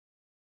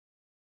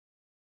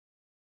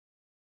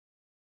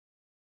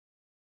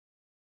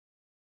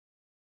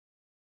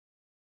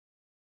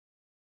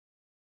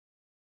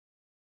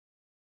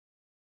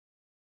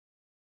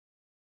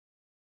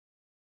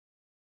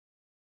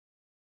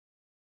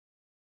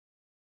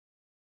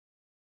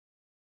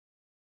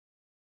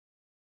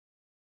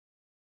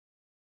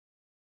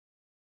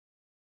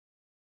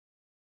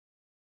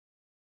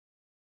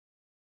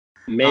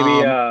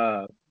 Maybe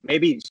Um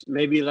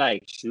maybe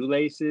like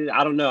shoelaces.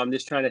 I don't know. I'm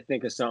just trying to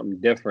think of something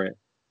different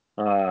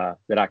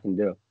that I can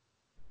do.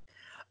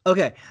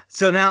 okay,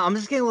 so now I'm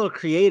just getting a little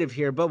creative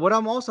here, but what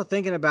I'm also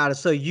thinking about is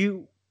so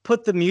you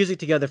put the music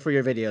together for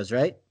your videos,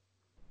 right?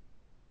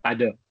 I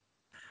do.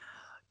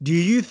 Do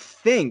you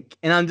think,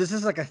 and this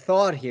is like a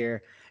thought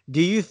here,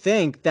 do you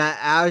think that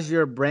as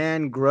your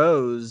brand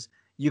grows,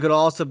 you could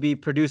also be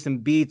producing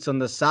beats on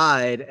the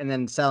side and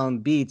then selling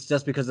beats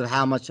just because of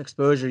how much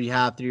exposure you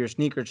have through your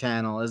sneaker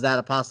channel? Is that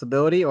a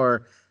possibility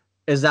or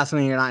is that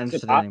something you're not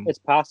interested in anymore? It's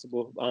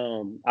possible.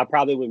 I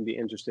probably wouldn't be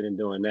interested in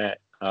doing that.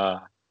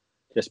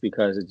 Just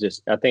because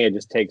I think it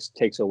just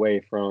takes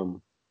away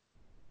from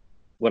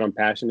what I'm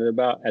passionate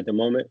about at the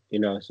moment.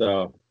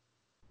 So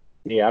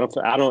yeah,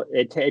 I don't.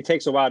 It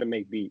takes a while to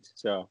make beats.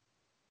 So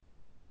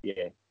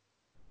yeah,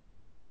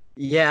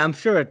 Yeah, I'm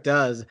sure it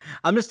does.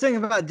 I'm just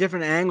thinking about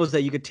different angles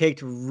that you could take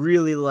to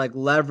really like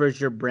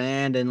leverage your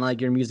brand and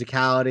like your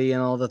musicality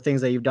and all the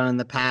things that you've done in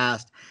the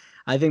past.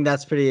 I think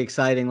that's pretty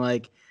exciting.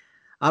 Like,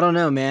 I don't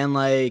know, man,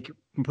 like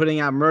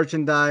putting out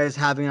merchandise,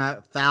 having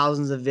out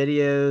thousands of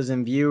videos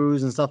and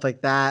views and stuff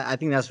like that. I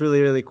think that's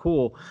really, really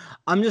cool.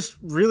 I'm just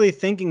really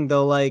thinking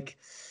though, like,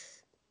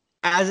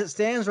 as it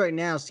stands right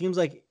now, seems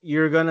like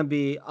you're gonna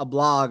be a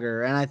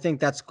blogger, and I think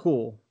that's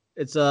cool.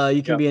 It's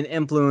you can Yep. be an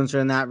influencer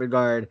in that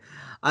regard.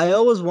 I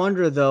always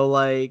wonder though,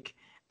 like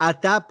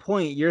at that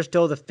point, you're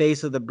still the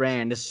face of the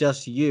brand. It's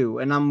just you,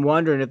 and I'm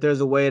wondering if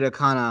there's a way to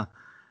kind of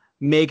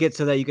make it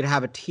so that you could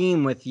have a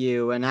team with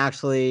you and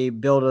actually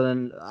build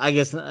an, I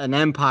guess, an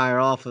empire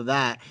off of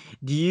that.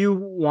 Do you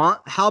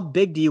want, how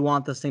big do you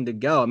want this thing to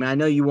go? I mean, I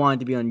know you want it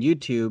to be on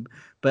YouTube,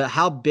 but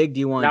how big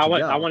do you want it Now to I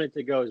go? want it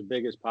to go as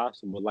big as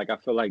possible. Like I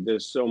feel like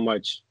there's so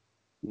much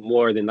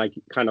more than like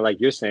kind of like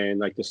you're saying,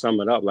 like to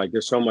sum it up, like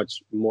there's so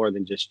much more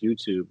than just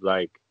YouTube.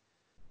 Like,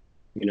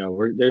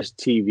 there's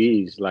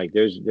TVs, like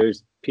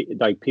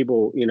like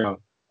people,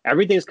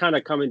 everything's kind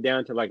of coming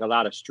down to like a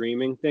lot of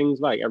streaming things.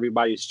 Like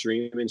everybody's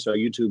streaming, so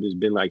YouTube has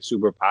been like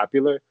super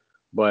popular.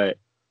 But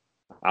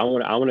I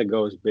want to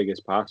go as big as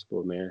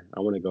possible, man.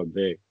 I want to go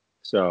big.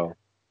 So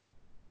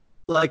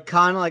Like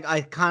kind of like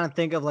I kind of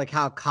think of like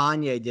how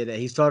Kanye did it.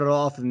 He started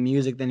off in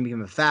music, then he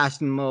became a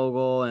fashion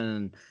mogul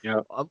and yeah,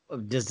 a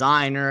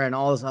designer and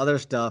all this other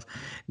stuff.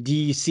 Do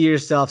you see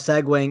yourself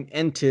segueing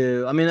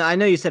into? I mean, I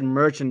know you said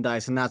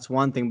merchandise, and that's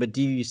one thing, but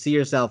do you see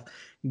yourself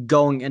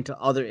going into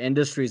other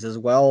industries as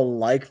well,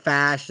 like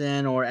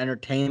fashion or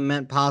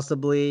entertainment,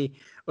 possibly,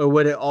 or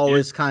would it yeah,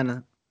 always kind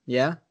of?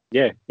 Yeah.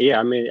 yeah.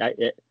 I mean,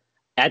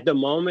 at the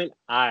moment,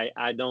 I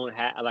don't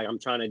have like I'm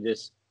trying to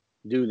just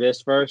do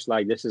this first.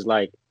 Like this is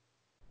like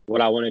what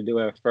I want to do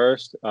at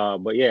first.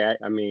 But yeah,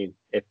 I mean,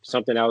 if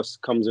something else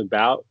comes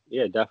about,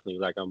 yeah, definitely.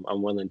 Like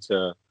I'm willing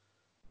to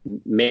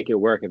make it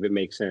work if it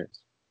makes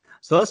sense.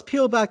 So let's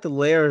peel back the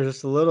layers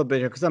just a little bit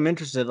here because I'm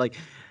interested. Like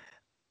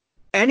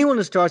anyone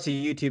who starts a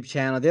YouTube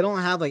channel, they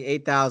don't have like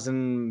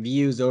 8,000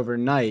 views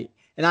overnight.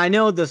 And I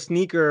know the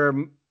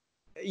sneaker,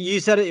 you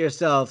said it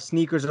yourself,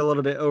 sneakers are a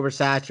little bit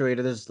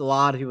oversaturated. There's a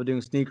lot of people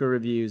doing sneaker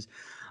reviews.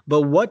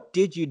 But what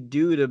did you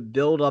do to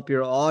build up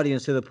your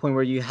audience to the point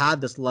where you had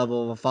this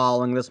level of a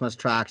following, this much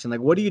traction? Like,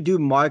 what do you do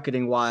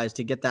marketing wise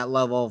to get that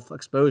level of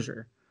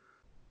exposure?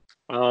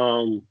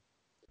 Um,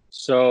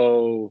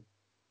 so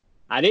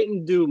I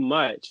didn't do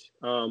much.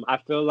 I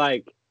feel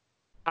like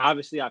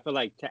obviously I feel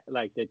like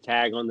like the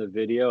tag on the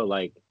video,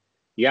 like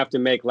you have to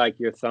make like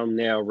your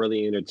thumbnail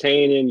really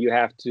entertaining. You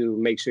have to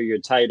make sure your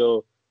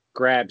title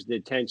grabs the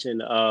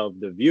attention of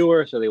the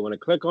viewer so they want to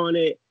click on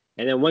it.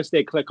 And then once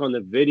they click on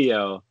the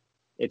video,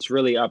 it's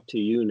really up to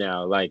you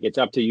now. Like it's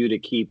up to you to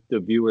keep the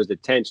viewer's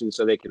attention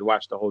so they can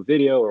watch the whole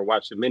video or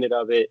watch a minute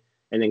of it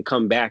and then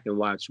come back and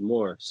watch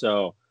more.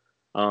 So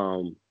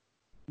um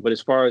but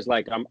as far as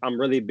like I'm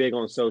really big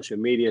on social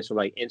media, so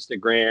like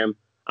Instagram,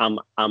 I'm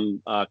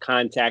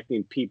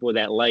contacting people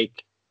that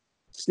like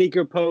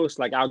sneaker posts.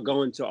 Like I'll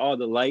go into all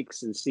the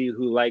likes and see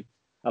who liked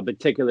a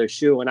particular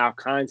shoe, and I'll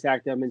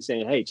contact them and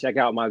say, "Hey, check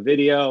out my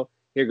video.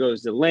 Here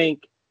goes the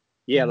link."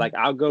 Yeah, like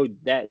I'll go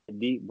that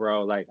deep,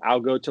 bro. Like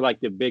I'll go to like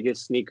the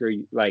biggest sneaker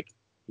like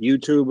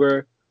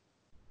YouTuber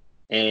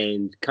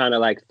and kind of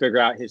like figure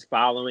out his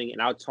following,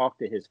 and I'll talk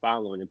to his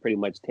following and pretty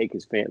much take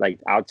his fan. Like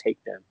I'll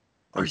take them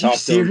Are and you talk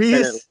to them, send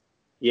it. serious?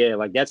 Yeah,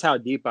 like that's how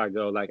deep I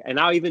go. Like, and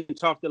I'll even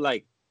talk to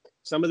like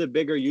some of the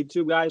bigger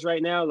YouTube guys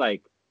right now.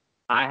 Like,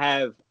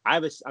 I'm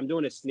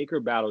doing a sneaker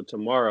battle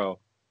tomorrow,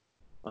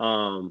 What's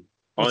a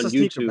on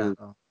sneaker YouTube.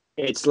 battle?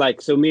 It's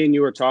like so me and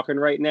you are talking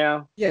right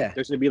now. Yeah.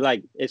 There's gonna be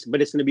like it's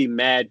gonna be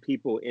mad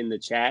people in the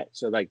chat.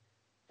 So like,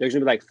 there's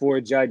gonna be like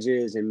 4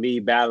 judges and me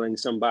battling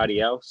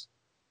somebody else.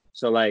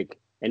 So like,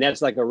 and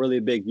that's like a really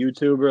big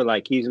YouTuber.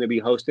 Like he's gonna be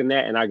hosting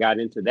that, and I got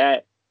into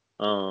that.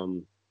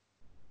 Um,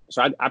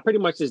 so I pretty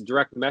much just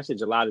direct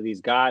message a lot of these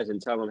guys and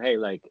tell them, hey,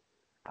 like,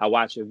 I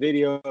watch your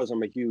videos.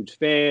 I'm a huge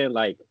fan.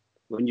 Like,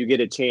 when you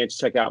get a chance,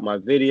 check out my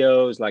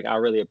videos. Like, I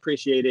really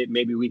appreciate it.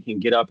 Maybe we can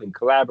get up and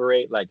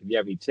collaborate. Like, if you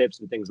have any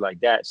tips and things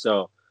like that.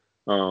 So,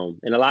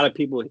 and a lot of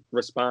people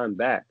respond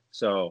back.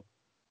 So,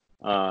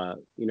 I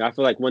feel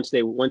like once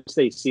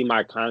they see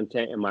my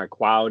content and my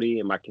quality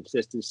and my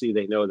consistency,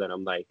 they know that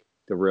I'm like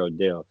the real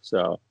deal.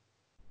 So,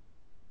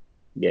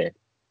 yeah.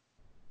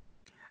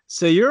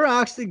 So you're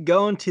actually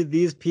going to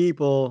these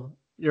people,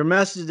 you're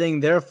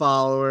messaging their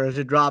followers,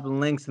 you're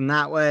dropping links in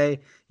that way,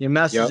 you're Yep.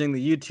 messaging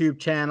the YouTube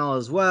channel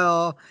as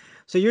well.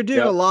 So you're doing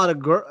a Yep. lot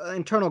of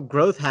internal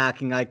growth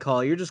hacking, I call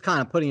it. You're just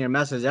kind of putting your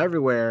message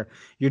everywhere.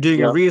 You're doing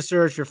your Yep.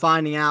 research, you're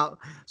finding out.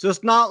 So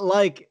it's not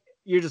like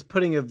you're just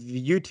putting a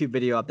YouTube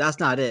video up. That's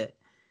not it.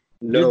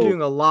 You're No.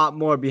 doing a lot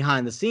more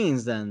behind the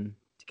scenes then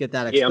to get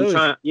that Yeah.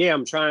 exposure.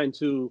 I'm trying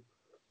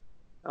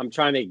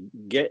to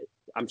get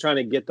I'm trying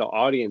to get the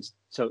audience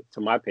to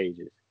my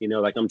pages.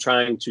 Like I'm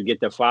trying to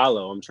get the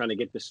follow. I'm trying to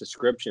get the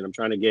subscription. I'm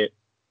trying to get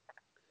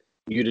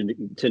you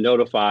to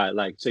notify,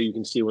 like, so you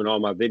can see when all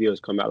my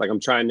videos come out. Like I'm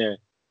trying to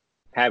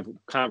have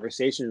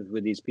conversations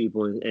with these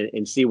people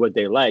and see what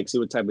they like, see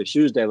what type of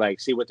shoes they like,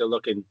 see what they're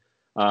looking,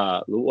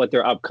 what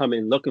they're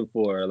upcoming looking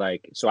for.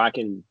 Like, so I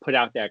can put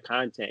out that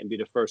content and be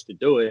the first to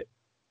do it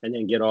and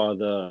then get all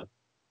the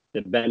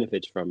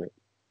benefits from it.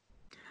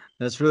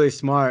 That's really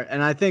smart.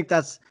 And I think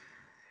it's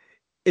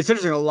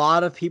interesting. A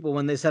lot of people,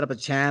 when they set up a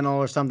channel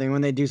or something,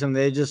 when they do something,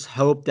 they just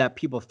hope that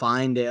people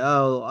find it.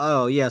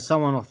 Oh, yeah,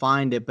 someone will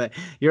find it. But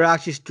you're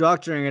actually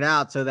structuring it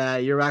out so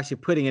that you're actually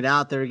putting it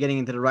out there, getting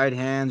into the right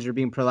hands. You're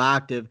being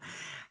proactive.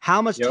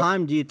 How much Yep.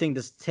 time do you think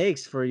this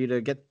takes for you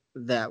to get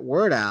that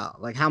word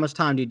out? Like, how much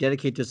time do you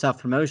dedicate to self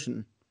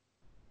promotion?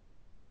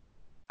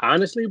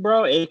 Honestly,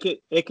 bro, it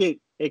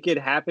could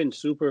happen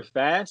super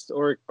fast,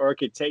 or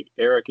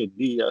it could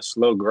be a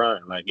slow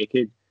grind. Like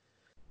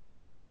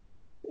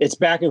it's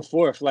back and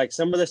forth. Like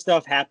some of the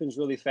stuff happens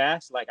really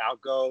fast. Like I'll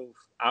go,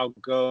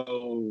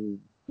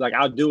 like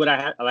I'll do what I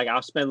have. Like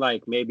I'll spend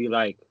like maybe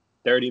like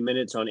 30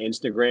 minutes on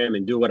Instagram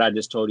and do what I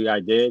just told you I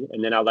did,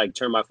 and then I'll like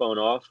turn my phone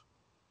off,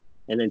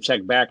 and then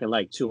check back in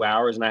like 2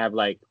 hours, and I have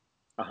like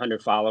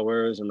 100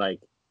 followers and like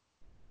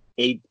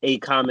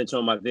eight comments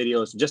on my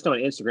videos just on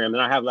Instagram,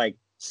 and I have like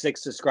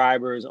 6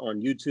 subscribers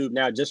on YouTube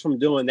now just from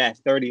doing that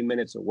 30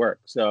 minutes of work.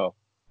 So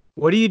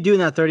What do you do in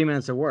that 30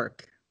 minutes of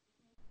work?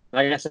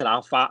 like I said,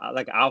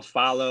 I'll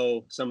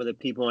follow some of the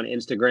people on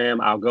Instagram.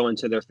 I'll go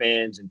into their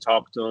fans and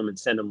talk to them and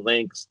send them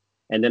links,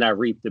 and then I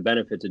reap the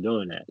benefits of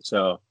doing that.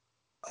 So,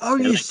 Are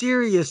and you like,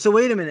 serious? So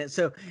wait a minute.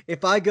 So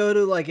if I go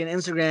to like an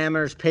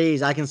Instagrammer's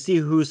page, I can see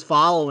who's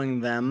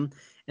following them,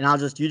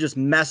 and you just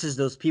message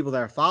those people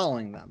that are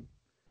following them.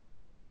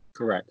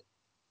 correct.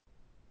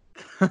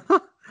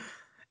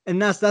 And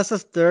that's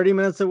just 30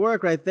 minutes of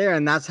work right there,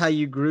 and that's how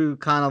you grew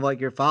kind of like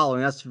your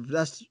following. That's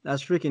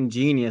freaking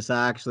genius,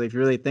 actually, if you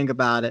really think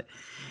about it.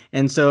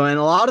 And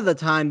a lot of the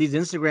time, these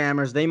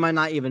Instagrammers, they might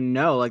not even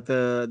know, like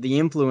the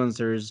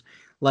influencers,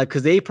 like,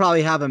 because they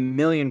probably have 1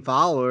 million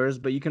followers,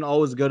 but you can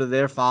always go to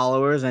their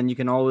followers and you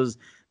can always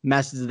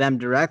message them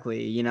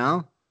directly, you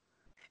know?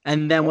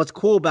 And then Yep. what's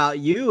cool about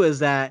you is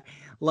that,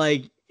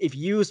 like,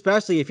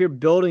 especially if you're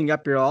building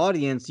up your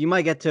audience, you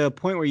might get to a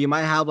point where you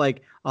might have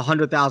like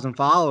 100,000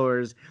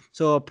 followers.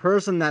 So a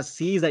person that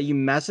sees that you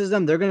message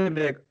them, they're gonna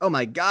be like, "Oh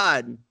my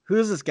God,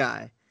 who's this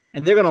guy?"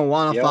 And they're gonna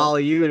want to Yep. follow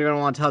you, and they're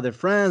gonna want to tell their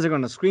friends. They're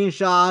gonna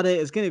screenshot it.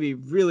 It's gonna be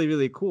really,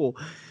 really cool.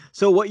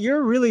 So what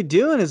you're really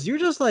doing is you're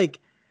just like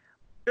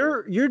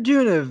you're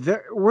doing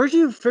where'd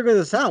you figure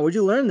this out? Where'd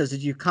you learn this?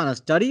 Did you kind of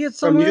study it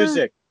For somewhere?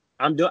 music,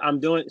 I'm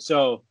doing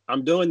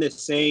the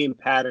same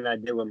pattern I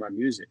did with my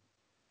music,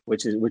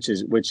 which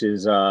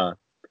is I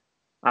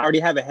already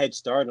have a head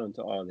start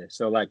onto all this.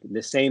 So like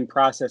the same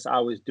process I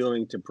was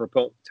doing to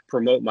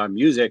promote my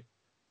music,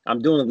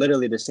 I'm doing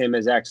literally the same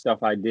exact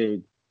stuff I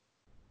did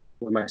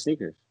with my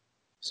sneakers.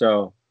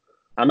 So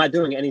I'm not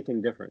doing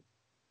anything different.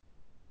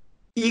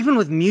 Even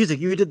with music,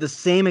 you did the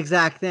same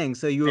exact thing.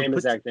 So you would Same put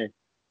exact thing.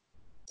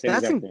 Same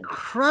that's exact thing.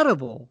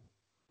 incredible.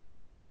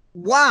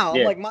 Wow,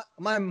 Yeah. like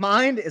my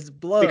mind is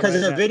blown Because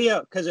right a now.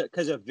 video,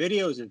 because a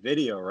video is a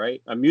video,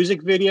 right? A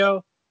music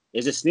video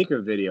is a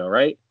sneaker video,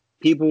 right?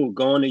 People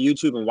go on to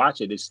YouTube and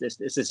watch it. It's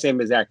the same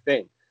exact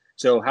thing.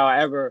 So,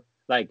 however,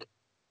 like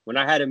when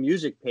I had a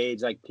music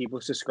page, like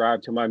people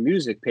subscribe to my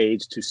music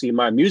page to see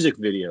my music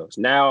videos.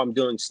 Now I'm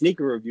doing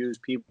sneaker reviews.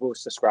 People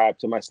subscribe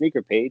to my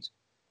sneaker page.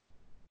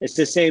 It's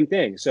the same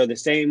thing. So the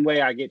same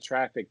way I get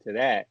traffic to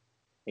that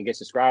and get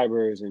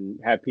subscribers and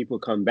have people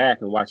come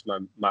back and watch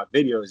my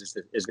videos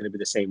is going to be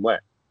the same way.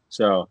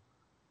 So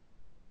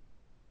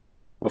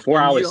before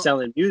I And was you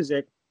selling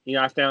music,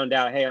 I found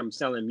out, hey, I'm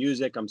selling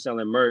music, I'm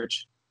selling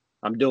merch,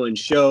 I'm doing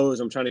shows,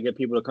 I'm trying to get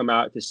people to come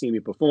out to see me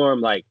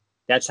perform. Like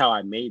that's how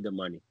I made the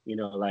money.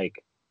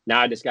 Like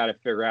now I just got to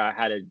figure out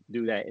how to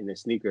do that in the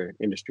sneaker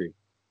industry.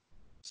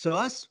 so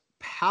that's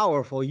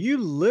powerful. You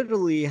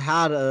literally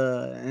had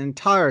an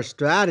entire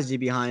strategy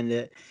behind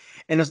it.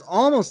 And it's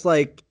almost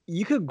like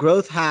you could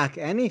growth hack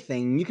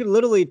anything. You could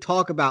literally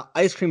talk about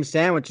ice cream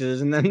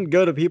sandwiches and then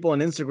go to people on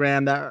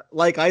Instagram that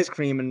like ice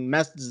cream and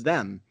message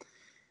them.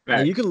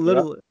 Like you could Facts. Yep.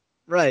 literally,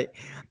 right.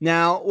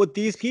 Now with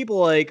these people,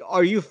 like,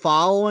 are you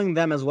following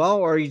them as well,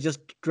 or are you just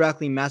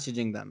directly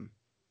messaging them?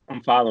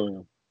 I'm following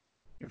them.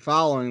 You're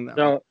following them.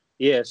 So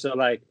yeah, so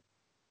like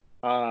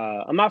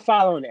I'm not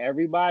following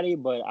everybody,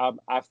 but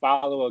I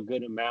follow a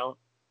good amount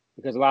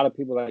because a lot of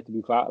people like to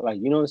be followed.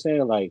 Like, you know what I'm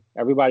saying? Like,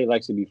 everybody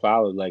likes to be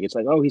followed. Like, it's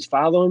like, oh, he's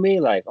following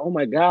me. Like, oh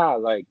my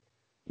God. Like,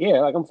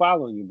 yeah, like I'm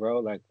following you, bro.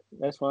 Like,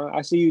 that's fine.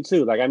 I see you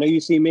too. Like, I know you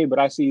see me, but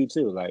I see you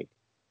too. Like,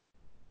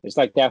 it's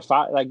like that.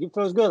 Like, it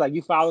feels good. Like,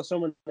 you follow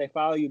someone, they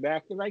follow you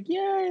back. You're like,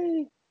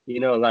 yay.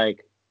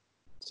 Like,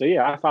 so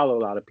yeah, I follow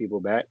a lot of people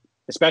back,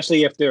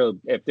 especially if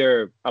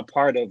they're a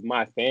part of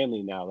my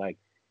family now. Like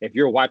if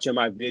you're watching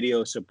my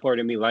video,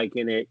 supporting me,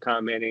 liking it,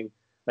 commenting,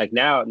 like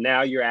now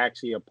you're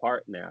actually a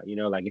part now.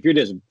 Like if you're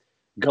just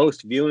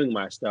ghost viewing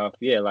my stuff,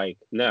 yeah, like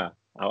nah,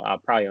 I'll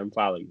probably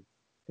unfollow you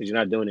because you're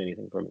not doing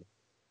anything for me.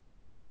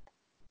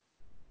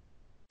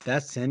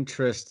 That's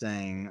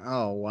interesting.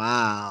 Oh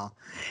wow.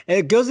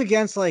 It goes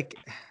against like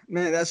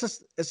man, that's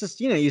just it's just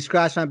you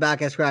scratch my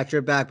back, I scratch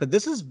your back, but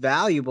this is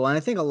valuable and I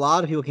think a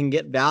lot of people can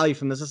get value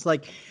from this. It's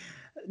like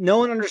no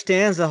one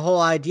understands the whole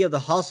idea of the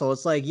hustle.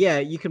 It's like, yeah,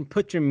 you can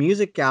put your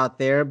music out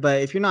there,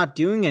 but if you're not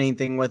doing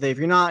anything with it, if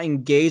you're not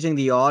engaging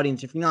the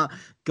audience, if you're not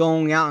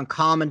going out and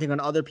commenting on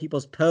other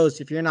people's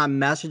posts, if you're not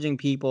messaging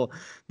people,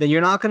 then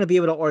you're not going to be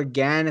able to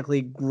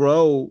organically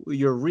grow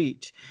your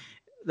reach.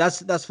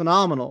 That's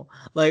phenomenal.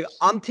 Like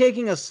I'm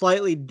taking a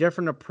slightly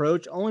different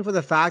approach only for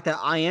the fact that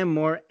I am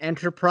more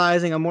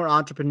enterprising, I'm more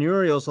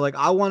entrepreneurial. So like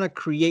I want to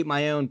create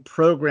my own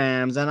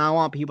programs and I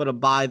want people to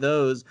buy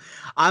those.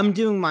 I'm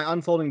doing my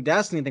Unfolding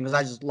Destiny thing because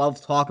I just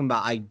love talking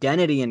about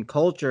identity and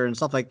culture and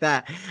stuff like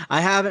that. I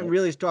haven't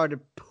really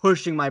started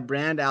pushing my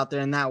brand out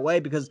there in that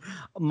way because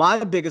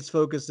my biggest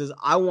focus is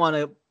I want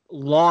to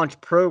launch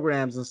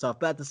programs and stuff.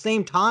 But at the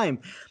same time,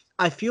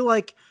 I feel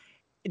like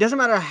it doesn't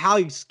matter how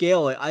you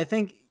scale it. I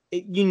think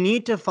you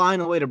need to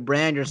find a way to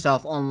brand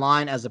yourself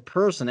online as a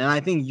person, and I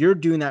think you're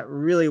doing that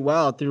really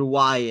well through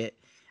Wyatt.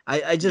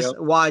 I just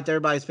Yep. Wyatt's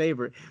everybody's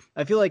favorite.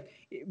 I feel like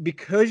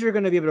because you're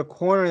going to be able to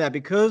corner that,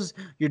 because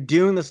you're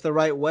doing this the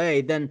right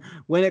way, then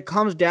when it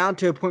comes down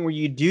to a point where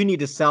you do need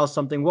to sell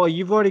something, well,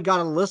 you've already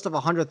got a list of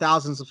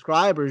 100,000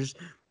 subscribers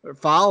or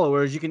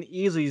followers. You can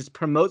easily just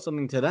promote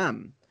something to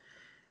them.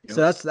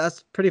 So Yep.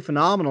 that's pretty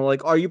phenomenal.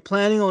 Like, are you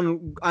planning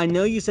on? I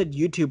know you said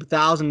YouTube,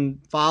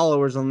 1,000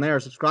 followers on there,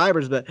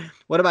 subscribers, but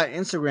what about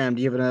Instagram?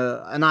 Do you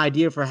have an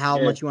idea for how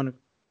Yeah. much you want to?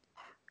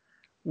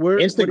 Where?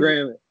 What do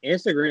you?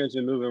 Instagram's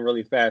been moving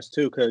really fast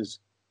too, because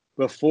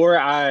before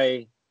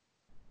I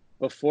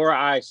before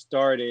I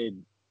started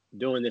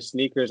doing the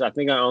sneakers, I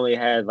think I only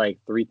had like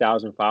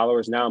 3,000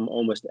 followers. Now I'm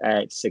almost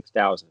at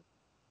 6,000.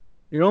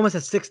 You're almost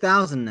at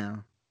 6,000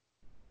 now.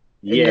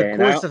 In Yeah, the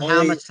course of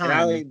how much and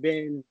I only time?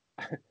 been.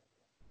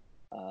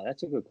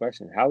 That's a good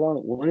question. How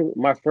long?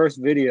 My first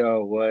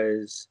video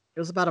It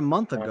was about a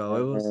month ago.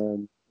 It was.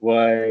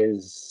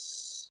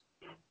 was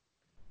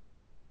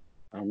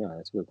I don't know.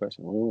 That's a good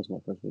question. When was my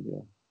first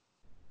video?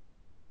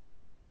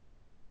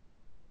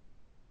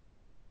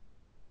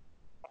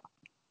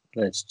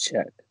 Let's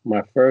check.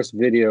 My first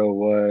video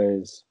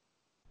was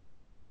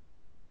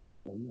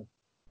I don't know,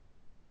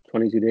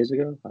 22 days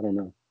ago. I don't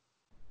know.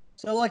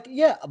 So like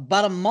yeah,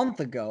 about a month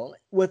ago.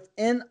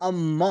 Within a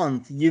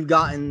month, you've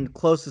gotten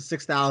close to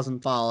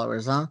 6,000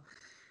 followers, huh?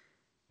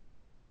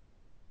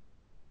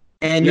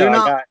 And No, you're I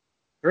not.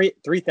 got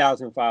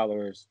 3,000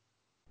 followers.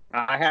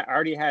 I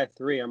already had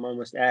three. I'm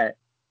almost.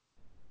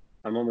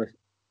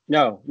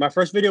 No, my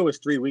first video was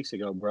 3 weeks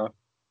ago, bro.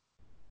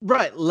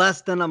 Right,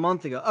 less than a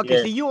month ago. Okay,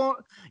 Yeah, so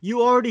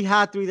you already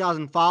had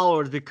 3,000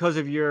 followers because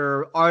of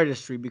your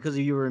artistry, because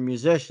of you were a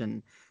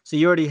musician. So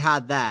you already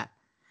had that.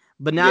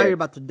 But now yeah, you're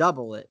about to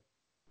double it.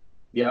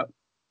 yep,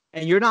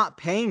 And you're not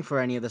paying for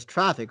any of this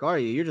traffic, are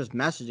you? You're just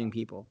messaging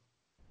people.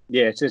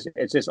 yeah.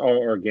 It's just all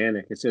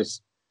organic. It's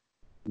just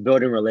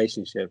building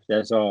relationships.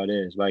 That's all it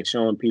is. Like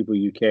showing people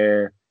you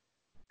care,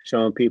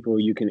 showing people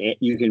you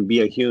can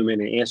be a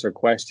human and answer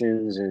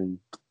questions and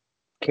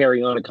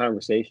carry on a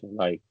conversation,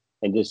 like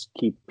and just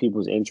keep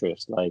people's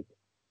interest. Like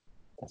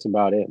that's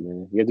about it,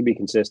 man. You have to be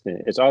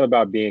consistent. It's all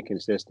about being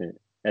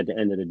consistent at the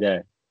end of the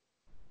day.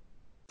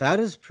 That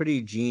is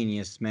pretty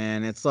genius,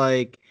 man. It's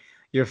like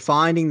you're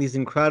finding these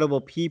incredible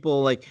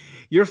people. Like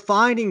you're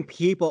finding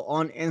people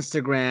on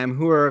Instagram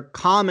who are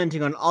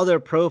commenting on other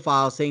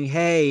profiles saying,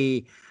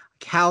 "Hey,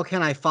 how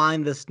can I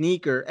find the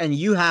sneaker?" And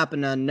you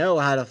happen to know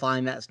how to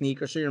find that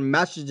sneaker, so you're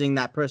messaging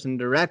that person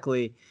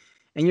directly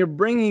and you're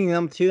bringing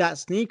them to that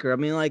sneaker. I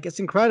mean, like it's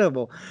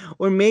incredible.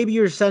 Or maybe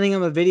you're sending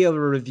them a video of a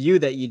review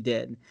that you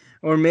did.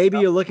 Or maybe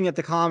you're looking at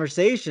the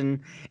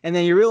conversation and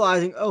then you're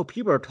realizing, oh,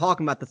 people are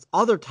talking about this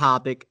other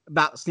topic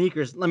about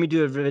sneakers. Let me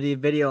do a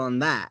video on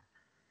that.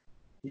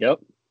 Yep.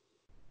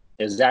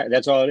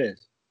 That's all it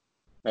is.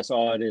 That's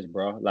all it is,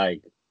 bro.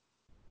 Like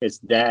it's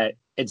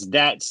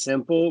that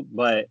simple,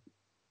 but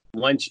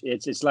once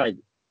it's like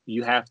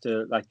you have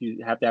to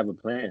have a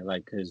plan,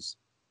 like because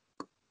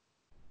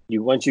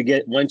once you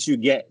get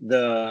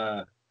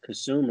the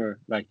consumer,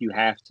 like you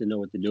have to know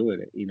what to do with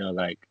it.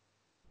 Like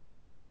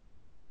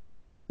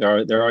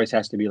there always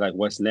has to be like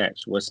what's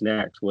next, what's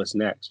next, what's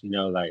next.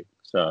 Like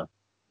so,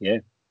 yeah.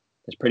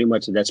 That's pretty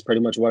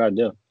much what I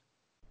do.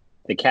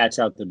 The cat's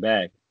out the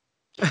bag.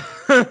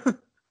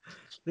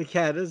 The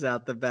cat is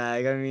out the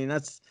bag. I mean,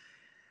 that's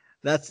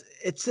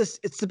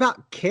it's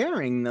about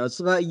caring though. It's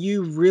about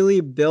you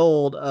really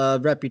build a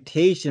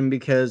reputation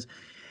because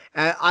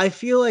I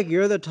feel like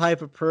you're the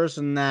type of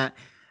person that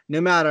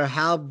no matter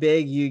how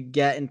big you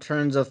get in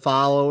terms of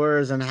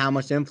followers and how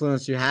much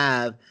influence you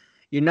have,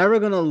 you're never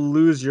going to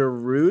lose your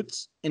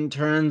roots in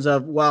terms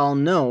of, well,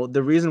 no,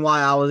 the reason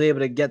why I was able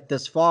to get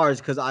this far is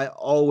because I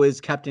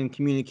always kept in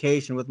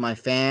communication with my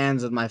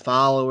fans and my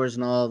followers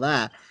and all of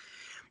that.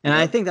 And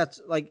I Yep. think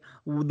that's like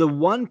the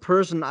one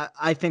person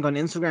I think on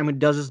Instagram who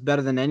does this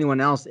better than anyone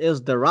else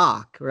is The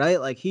Rock, right?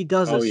 Like he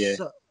does Oh a yeah.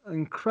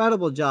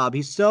 incredible job.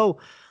 He's so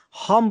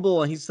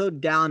humble and he's so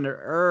down to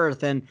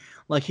earth, and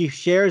like he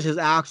shares his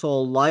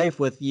actual life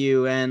with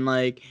you, and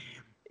like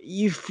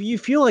you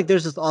feel like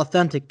there's this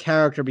authentic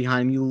character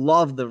behind him. You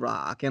love The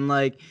Rock, and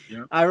like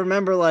Yeah. I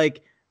remember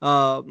like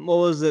what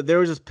was it? There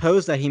was this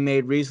post that he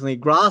made recently.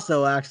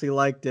 Grasso actually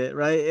liked it,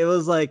 right? It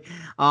was like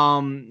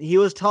he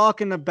was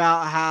talking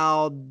about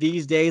how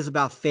these days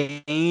about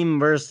fame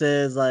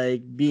versus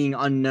like being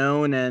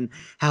unknown, and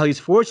how he's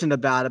fortunate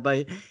about it,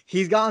 but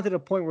he's gotten to the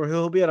point where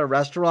he'll be at a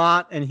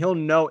restaurant and he'll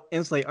know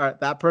instantly, all right,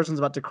 that person's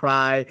about to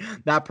cry,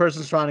 that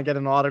person's trying to get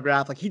an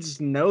autograph, like he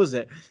just knows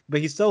it.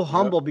 But he's so Yep.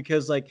 humble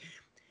because like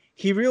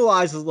he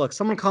realizes, look,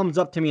 someone comes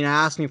up to me and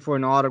asks me for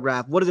an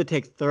autograph. What does it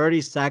take?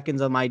 30 seconds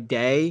of my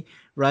day,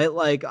 right?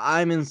 Like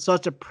I'm in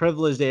such a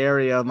privileged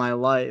area of my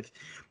life.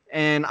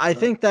 And I Yep.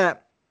 think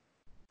that,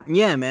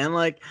 yeah, man,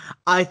 like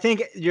I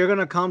think you're going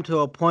to come to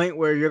a point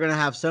where you're going to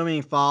have so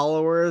many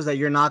followers that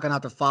you're not going to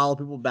have to follow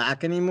people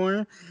back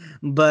anymore.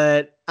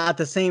 But at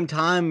the same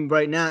time,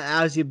 right now,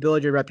 as you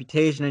build your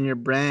reputation and your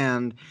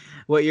brand,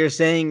 what you're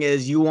saying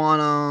is you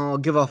want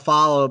to give a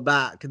follow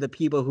back to the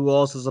people who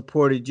also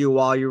supported you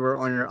while you were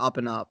on your up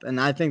and up.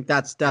 And I think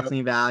that's Yep.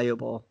 definitely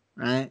valuable,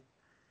 right?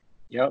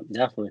 Yep.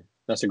 Definitely.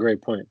 That's a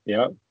great point.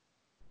 Yep.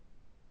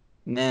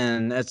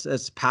 Man,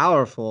 it's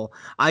powerful.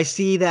 I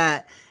see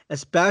that,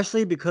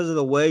 especially because of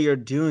the way you're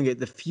doing it.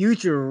 The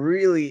future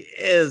really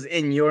is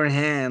in your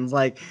hands.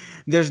 Like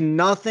there's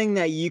nothing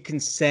that you can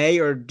say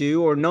or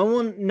do, or no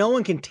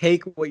one can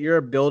take what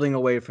you're building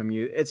away from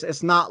you.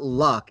 It's not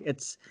luck.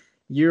 It's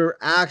you're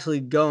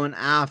actually going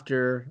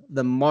after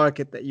the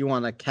market that you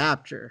want to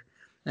capture.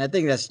 And I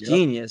think that's Yep.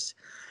 genius.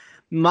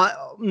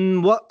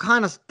 What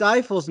kind of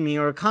stifles me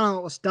or kind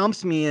of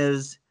stumps me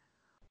is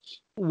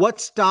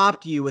what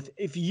stopped you with,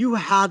 if you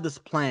had this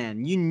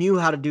plan, you knew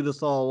how to do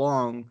this all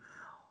along,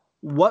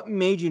 what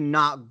made you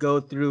not go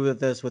through with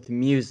this with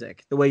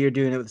music the way you're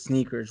doing it with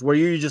sneakers? Were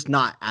you just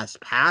not as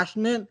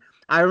passionate?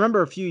 I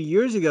remember a few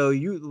years ago,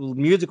 you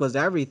music was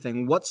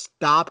everything. What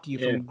stopped you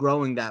Yeah. from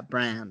growing that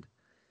brand?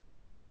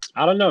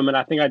 I don't know, man.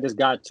 I think I just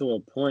got to a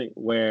point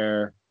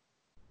where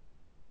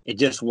it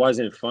just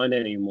wasn't fun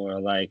anymore.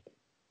 Like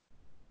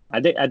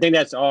I think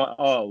that's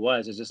all it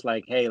was. It's just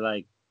like, hey,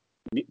 like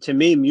to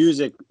me,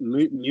 music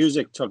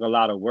took a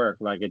lot of work.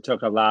 Like it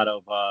took a lot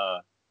of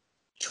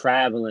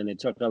traveling. It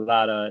took a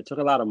lot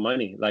of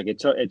money. Like it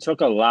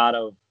took a lot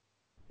of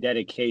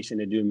dedication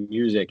to do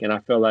music, and I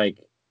feel like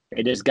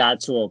it just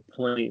got to a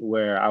point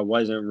where it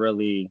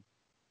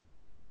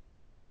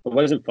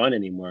wasn't fun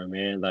anymore,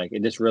 man. Like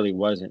it just really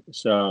wasn't.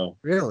 So,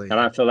 and Really?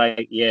 I feel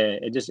like, yeah,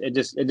 it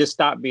just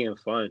stopped being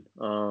fun.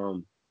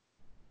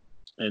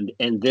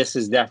 And this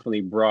has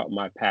definitely brought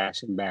my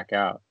passion back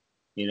out.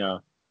 You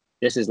know,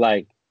 this is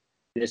like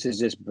this has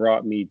just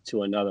brought me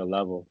to another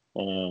level.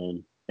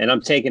 And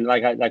I'm taking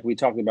like we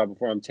talked about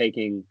before. I'm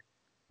taking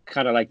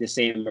kind of like the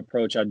same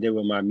approach I did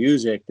with my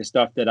music, the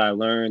stuff that I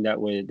learned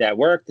that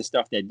worked, the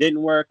stuff that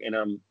didn't work, and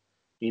I'm,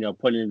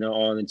 putting it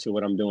all into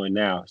what I'm doing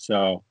now.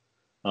 So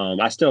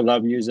I still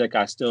love music.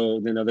 I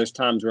still, there's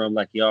times where I'm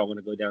like, yo, I want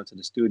to go down to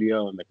the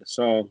studio and make a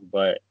song,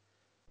 but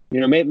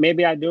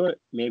maybe I do it,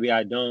 maybe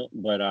I don't.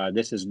 But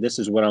this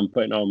is what I'm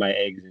putting all my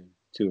eggs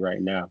into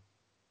right now.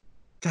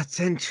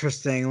 That's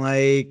interesting.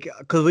 Like,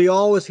 because we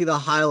always see the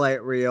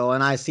highlight reel,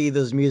 and I see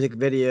those music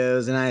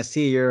videos, and I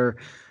see your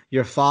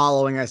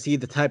following. I see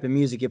the type of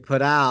music you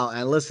put out.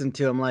 I listen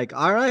to. I'm like,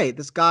 all right,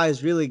 this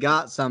guy's really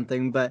got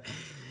something. But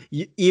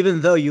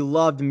even though you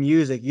loved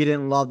music, you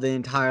didn't love the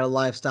entire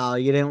lifestyle.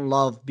 You didn't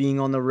love being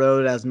on the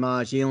road as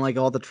much. You didn't like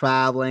all the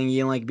traveling. You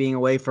didn't like being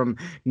away from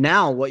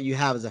now what you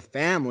have as a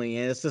family.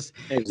 And it's just,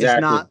 it's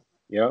Exactly. not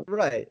Yep.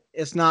 right.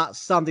 It's not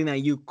something that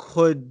you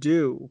could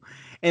do.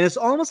 And it's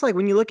almost like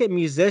when you look at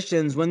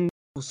musicians, when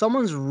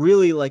someone's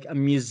really like a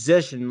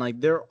musician, like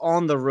they're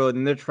on the road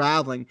and they're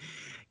traveling,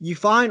 you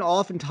find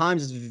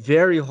oftentimes it's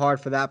very hard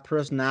for that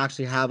person to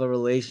actually have a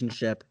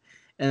relationship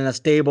and a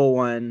stable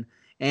one.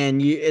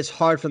 And it's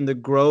hard for them to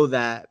grow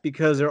that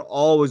because they're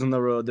always on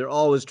the road, they're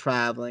always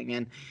traveling.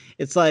 And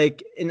it's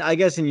like, and I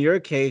guess in your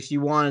case, you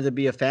wanted to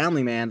be a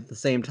family man at the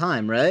same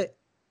time, right?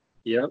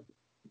 Yep.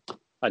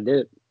 I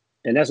did.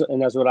 And that's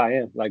what I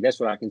am. Like that's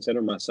what I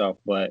consider myself.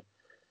 But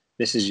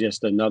this is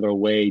just another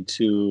way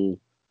to,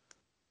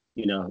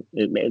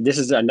 this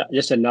is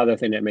just another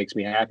thing that makes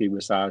me happy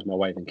besides my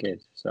wife and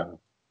kids. So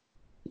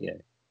yeah,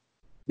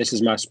 this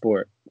is my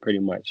sport pretty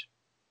much.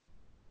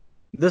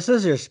 This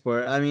is your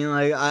sport. I mean,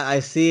 like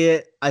I see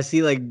it. I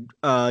see like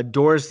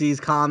Dorsey's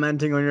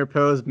commenting on your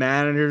post,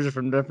 managers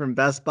from different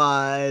Best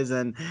Buys,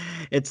 and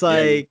it's Yeah,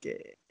 man.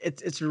 like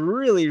it's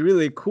really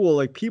really cool.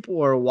 Like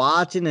people are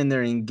watching and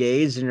they're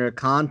engaged in your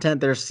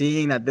content. They're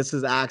seeing that this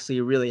is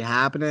actually really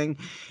happening,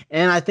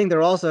 and I think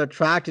they're also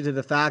attracted to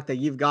the fact that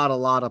you've got a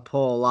lot of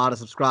pull, a lot of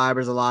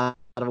subscribers, a lot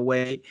of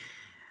weight.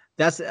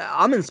 That's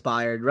I'm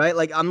inspired, right?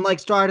 Like I'm like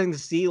starting to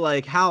see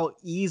like how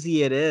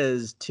easy it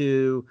is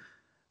to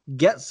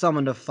get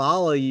someone to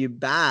follow you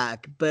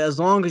back. But as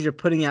long as you're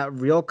putting out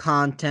real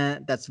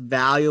content that's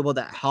valuable,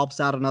 that helps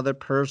out another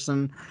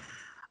person,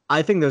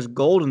 I think there's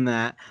gold in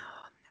that.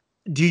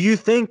 Do you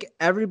think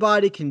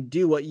everybody can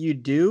do what you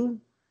do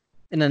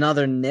in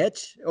another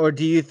niche, or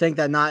do you think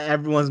that not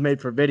everyone's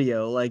made for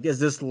video? Like, is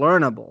this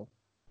learnable?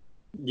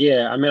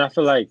 Yeah, I mean, I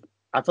feel like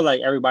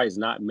everybody's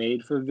not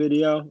made for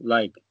video.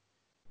 Like,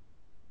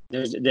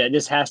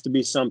 this has to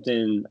be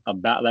something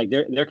about like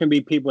there can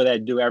be people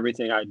that do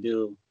everything I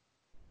do,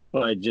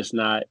 but just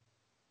not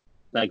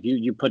like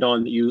you put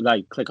on you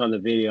like click on the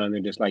video and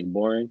they're just like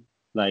boring.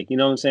 Like, you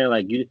know what I'm saying?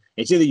 Like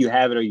it's either you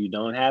have it or you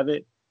don't have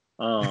it.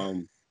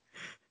 Um,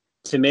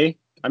 to me,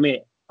 I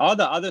mean, all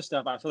the other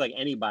stuff I feel like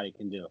anybody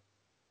can do.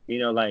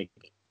 Like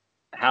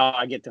how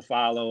I get the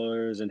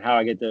followers and how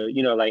I get the,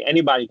 like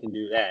anybody can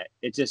do that.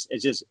 It's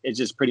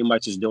just pretty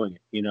much just doing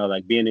it.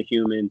 Like being a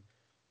human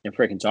and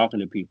freaking talking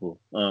to people.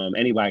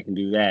 Anybody can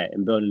do that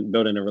and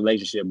building a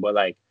relationship. But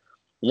like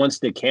once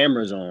the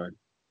camera's on,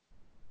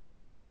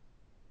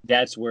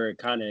 that's where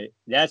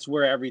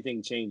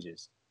everything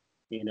changes.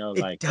 It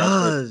Like that's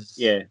where, does.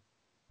 yeah,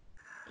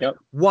 yep,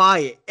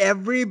 Why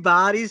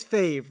everybody's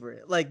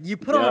favorite. Like you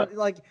put on, yep,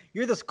 like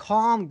you're this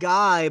calm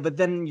guy, but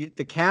then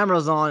the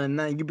camera's on, and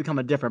then you become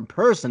a different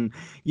person.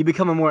 You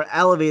become a more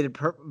elevated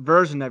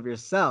version of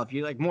yourself.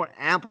 You're like more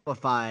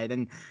amplified,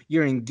 and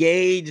you're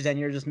engaged, and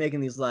you're just making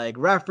these like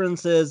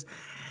references.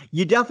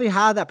 You definitely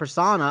have that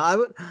persona. I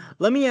would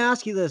let me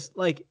ask you this,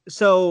 like,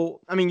 so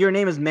I mean, your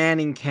name is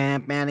Manning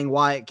Camp, Manning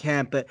Wyatt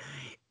Camp, but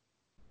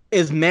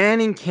is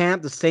Manning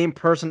Camp the same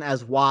person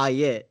as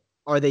Wyatt?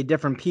 Are they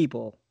different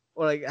people?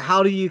 Or like,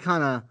 how do you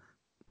kind of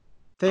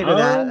figure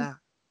that um out?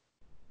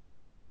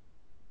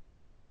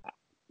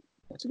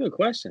 that's a good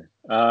question.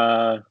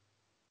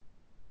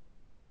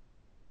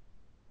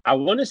 I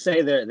want to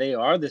say that they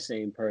are the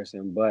same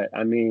person, but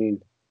I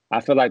mean, I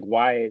feel like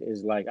Wyatt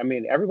is like, I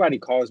mean, everybody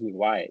calls me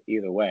Wyatt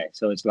either way.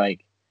 So it's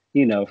like,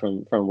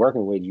 from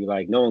working with you,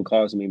 like no one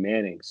calls me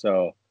Manning.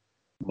 So,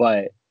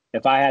 but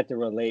if I had to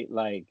relate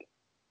like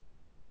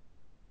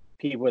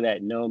people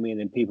that know me and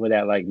then people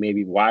that like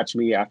maybe watch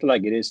me, I feel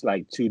like it is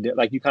like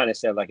like you kind of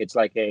said, like it's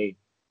like a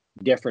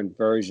different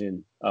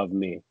version of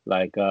me,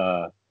 like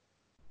a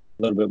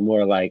little bit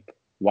more like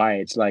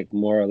Wyatt's like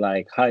more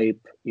like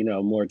hype,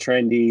 more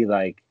trendy,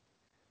 like.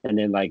 And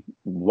then like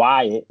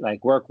Wyatt,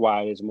 like work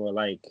Wyatt is more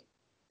like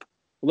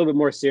a little bit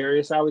more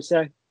serious, I would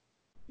say.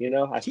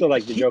 I still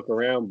like to joke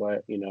around,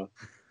 but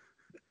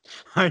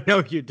I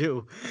know you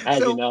do.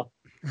 as you So, know,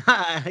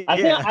 I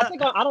yeah.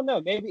 think I don't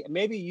know.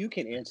 Maybe you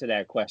can answer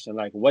that question.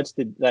 Like, what's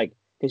the like?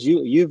 Because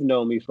you've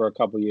known me for a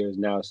couple years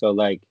now, so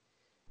like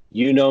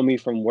you know me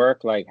from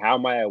work. Like, how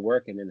am I at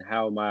work, and then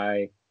how am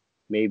I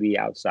maybe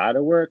outside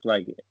of work?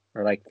 Like,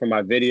 or like for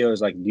my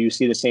videos, like, do you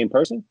see the same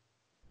person?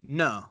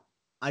 No,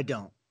 I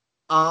don't.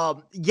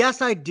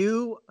 Yes, I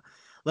do.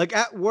 Like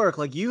at work,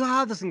 like you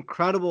have this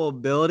incredible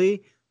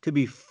ability to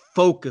be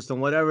focused on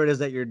whatever it is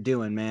that you're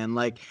doing, man.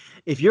 Like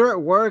if you're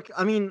at work,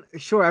 I mean,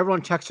 sure,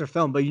 everyone checks their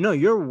phone, but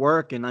you're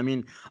working. I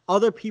mean,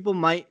 other people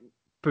might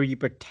be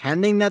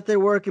pretending that they're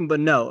working, but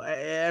no.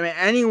 I mean,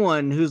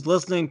 anyone who's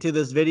listening to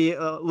this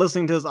video,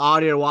 listening to this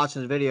audio, or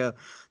watching this video,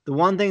 the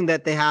one thing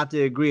that they have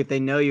to agree if they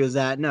know you is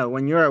that no,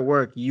 when you're at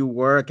work, you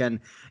work and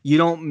you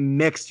don't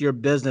mix your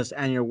business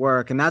and your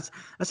work, and that's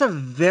a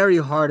very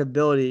hard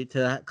ability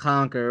to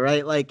conquer,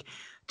 right? Like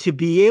to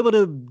be able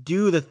to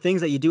do the things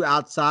that you do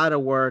outside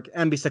of work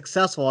and be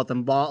successful at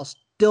them while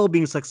still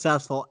being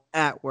successful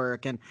at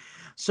work. And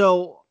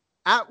so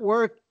at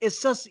work,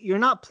 it's just you're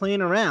not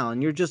playing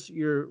around. You're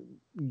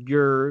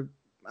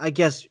I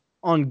guess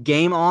on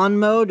game on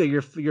mode, or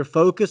you're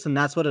focused, and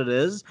that's what it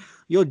is.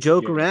 You'll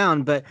joke Yeah,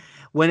 around, but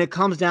when it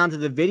comes down to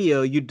the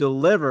video, you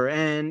deliver.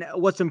 And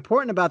what's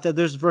important about that,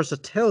 there's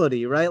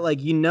versatility, right? Like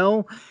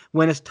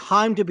when it's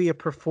time to be a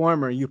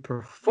performer, you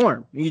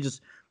perform. You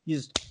just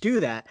do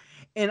that.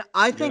 And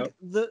I think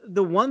yep.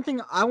 the one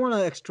thing I want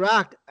to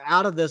extract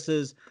out of this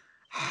is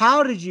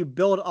how did you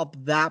build up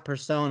that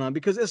persona?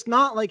 Because it's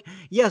not like,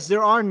 yes,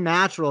 there are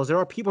naturals. There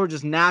are people who are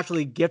just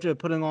naturally gifted at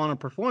putting on a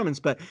performance,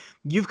 but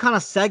you've kind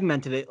of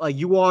segmented it. Like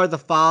you are the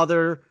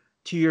father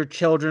to your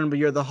children, but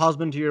you're the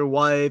husband to your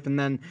wife, and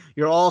then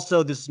you're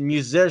also this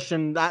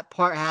musician. That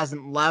part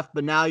hasn't left,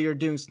 but now you're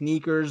doing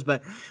sneakers.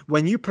 But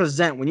when you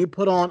present, when you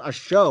put on a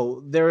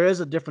show, there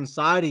is a different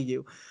side of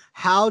you.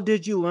 How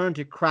did you learn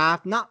to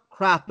craft, not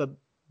craft, but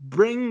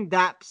bring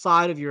that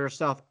side of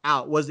yourself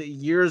out? Was it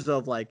years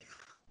of like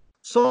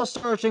soul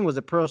searching? Was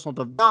it personal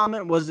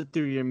development? Was it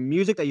through your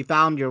music that you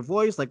found your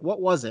voice? Like,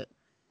 what was it?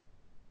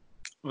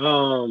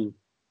 Um,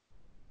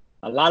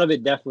 a lot of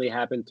it definitely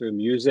happened through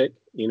music.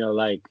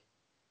 Like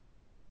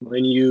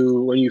when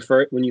you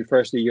first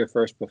do your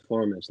first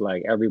performance,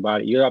 like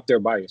everybody, you're up there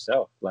by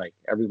yourself, like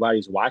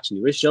everybody's watching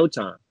you. It's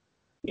showtime.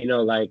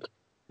 Like,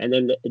 and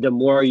then the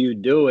more you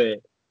do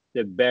it,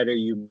 the better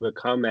you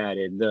become at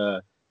it,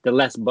 the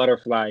less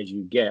butterflies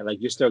you get. Like,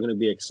 you're still going to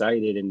be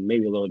excited and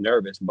maybe a little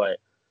nervous, but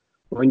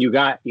when you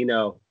got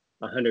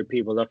 100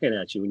 people looking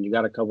at you, when you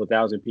got a couple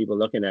thousand people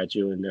looking at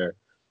you, and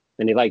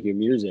they like your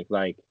music,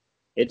 like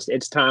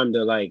it's time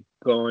to like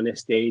go on this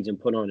stage and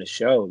put on a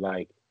show.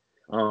 Like,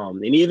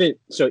 and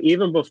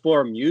even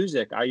before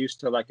music, I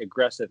used to like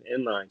aggressive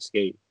inline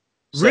skate.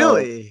 So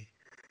Really?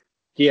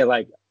 yeah,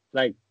 like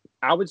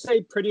I would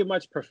say pretty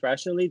much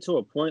professionally to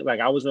a point. Like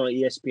I was on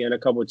ESPN a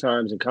couple of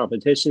times in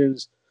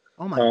competitions.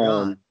 Oh my God.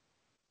 Um,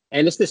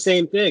 and it's the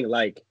same thing.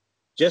 Like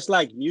just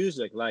like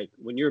music, like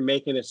when you're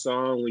making a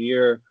song,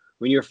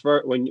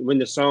 when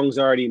the song's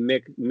already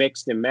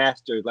mixed and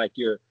mastered, like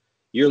you're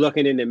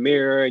looking in the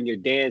mirror and you're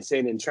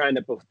dancing and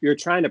you're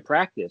trying to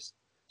practice.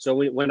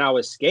 So when I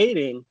was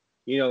skating,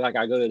 like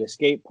I go to the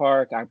skate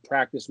park, I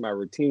practice my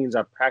routines,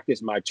 I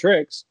practice my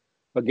tricks.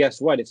 But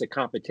guess what? It's a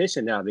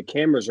competition now. The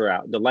cameras are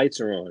out, the lights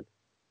are on.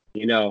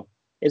 You know,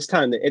 it's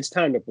time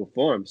to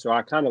perform. So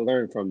I kind of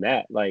learned from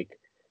that. Like,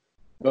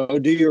 go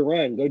do your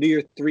run. Go do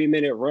your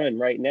 3-minute run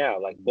right now.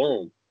 Like,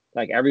 boom.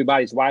 Like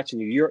everybody's watching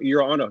you.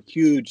 You're on a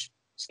huge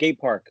skate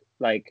park,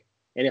 like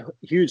in a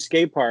huge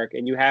skate park,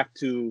 and you have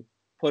to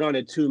put on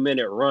a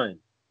 2-minute run.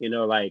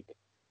 Like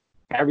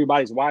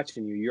everybody's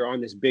watching you. You're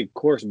on this big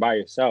course by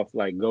yourself.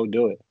 Like, go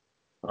do it.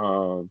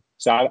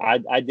 So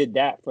I did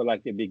that for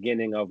like the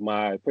beginning of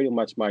my pretty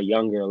much my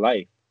younger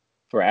life,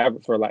 forever,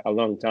 for like a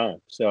long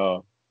time.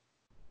 So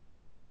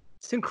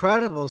It's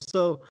incredible.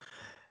 So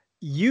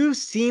you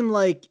seem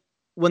like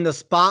when the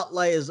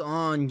spotlight is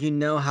on, you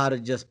know how to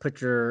just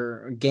put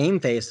your game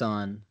face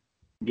on.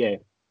 yeah,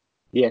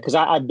 yeah, because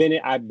I've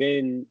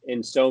been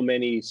in so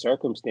many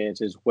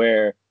circumstances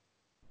where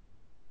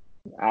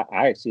I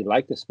actually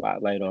like the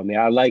spotlight on me.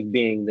 I like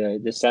being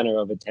the center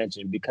of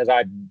attention because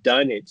I've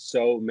done it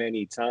so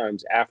many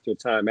times after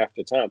time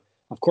after time.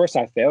 Of course,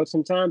 I failed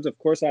sometimes. Of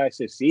course, I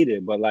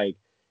succeeded. But like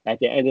at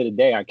the end of the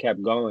day, I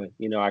kept going.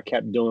 I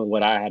kept doing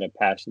what I had a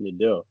passion to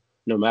do,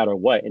 no matter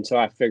what, until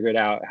I figured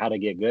out how to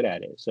get good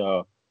at it.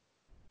 So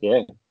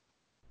yeah,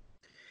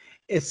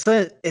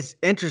 It's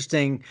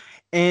interesting,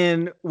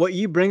 and what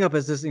you bring up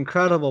is this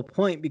incredible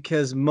point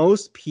because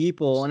most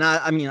people, and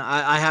I mean,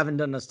 I haven't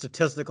done a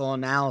statistical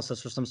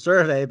analysis or some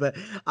survey, but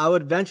I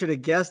would venture to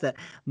guess that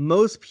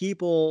most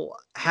people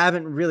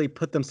haven't really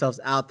put themselves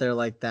out there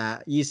like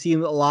that. You see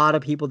a lot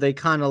of people, they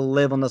kind of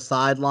live on the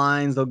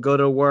sidelines. They'll go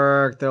to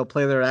work, they'll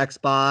play their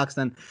Xbox,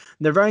 and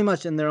they're very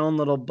much in their own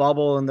little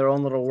bubble, in their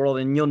own little world,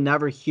 and you'll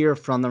never hear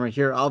from them or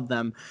hear of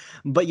them.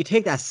 But you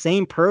take that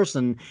same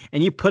person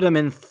and you put them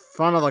in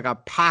front of like a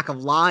pack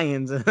of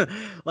lions,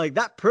 like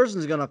that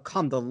person's gonna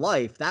come to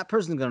life. That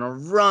person's gonna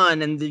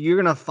run, and you're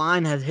gonna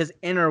find his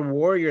inner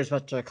warrior is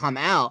about to come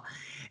out.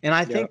 And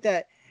I yeah, think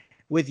that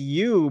with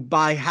you,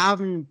 by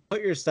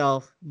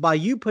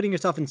you putting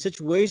yourself in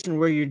situations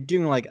where you're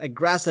doing like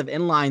aggressive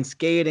inline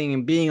skating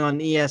and being on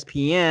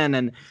ESPN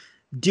and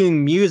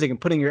doing music and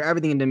putting your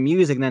everything into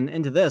music and then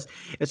into this,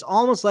 it's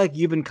almost like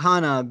you've been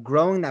kind of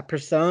growing that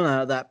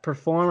persona, that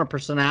performer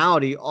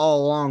personality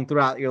all along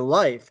throughout your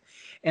life.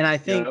 And I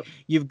think yeah,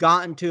 you've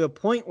gotten to a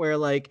point where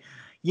like,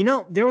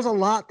 there was a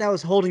lot that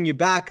was holding you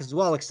back as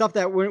well, like stuff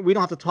that we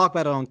don't have to talk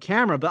about it on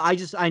camera, but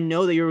I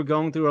know that you were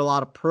going through a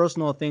lot of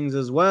personal things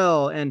as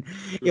well. And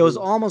it was hmm,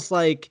 almost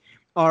like,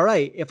 all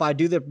right, if I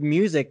do the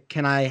music,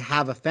 can I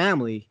have a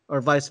family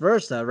or vice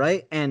versa?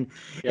 Right. And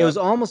it yeah, was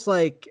almost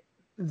like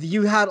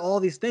you had all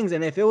these things,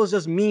 and if it was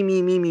just me,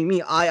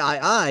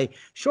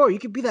 sure, you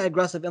could be that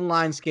aggressive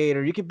inline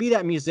skater, you could be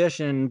that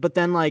musician, but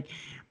then like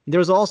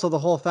there's also the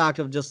whole fact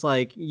of just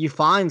like you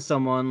find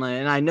someone, like,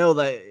 and I know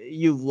that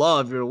you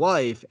love your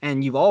wife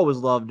and you've always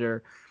loved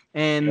her,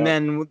 and yeah.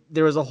 then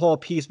there was a whole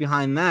piece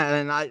behind that,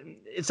 and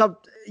it's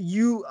up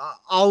you.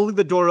 I'll leave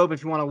the door open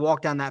if you want to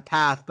walk down that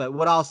path, but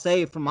what I'll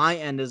say from my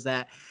end is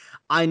that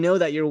I know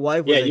that your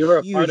wife Yeah, was a you were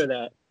a part huge. of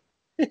that.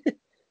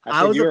 I I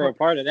said was you a were a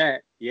part of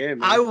that. Yeah, I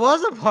man.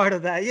 was a part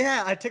of that.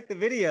 Yeah, I took the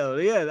video.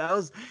 Yeah, that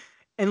was,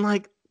 and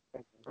like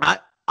I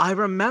I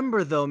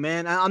remember though,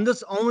 man. I'm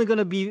just only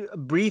gonna be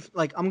brief.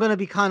 Like I'm gonna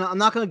be kind of. I'm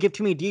not gonna give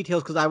too many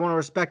details because I want to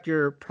respect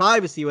your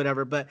privacy,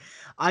 whatever. But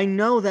I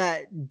know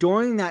that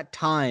during that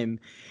time,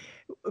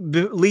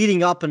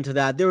 leading up into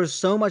that, there was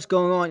so much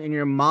going on in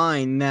your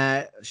mind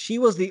that she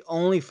was the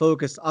only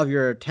focus of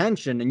your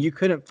attention, and you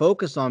couldn't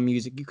focus on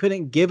music. You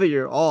couldn't give it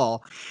your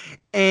all.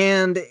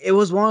 And it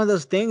was one of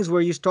those things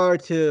where you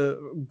started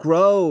to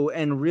grow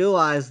and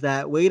realize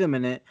that, wait a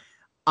minute,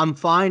 I'm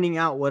finding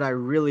out what I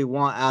really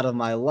want out of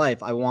my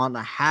life. I want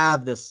to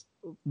have this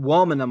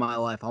woman in my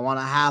life. I want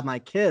to have my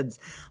kids,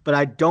 but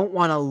I don't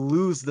want to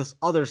lose this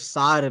other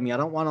side of me. I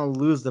don't want to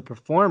lose the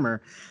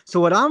performer. So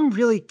what I'm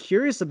really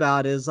curious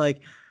about is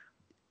like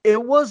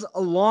it was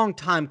a long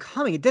time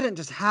coming. It didn't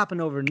just happen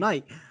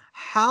overnight.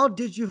 How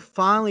did you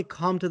finally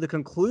come to the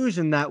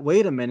conclusion that,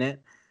 wait a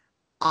minute,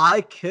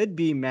 I could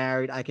be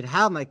married, I could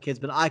have my kids,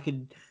 but I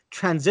could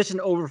transition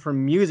over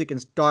from music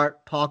and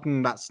start talking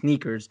about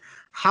sneakers?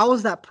 How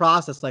was that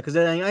process like? Because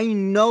I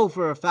know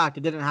for a fact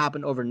it didn't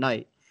happen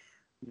overnight.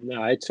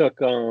 No, it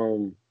took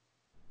a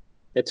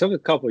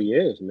couple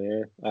years,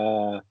 man.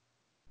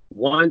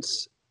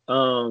 Once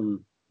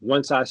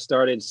once I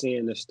started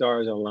seeing the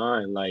stars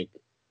align, like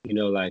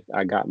like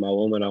I got my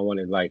woman I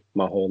wanted like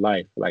my whole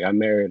life. Like I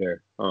married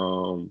her.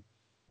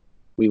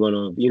 We went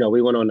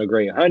on a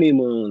great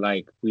honeymoon.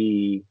 Like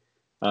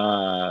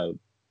uh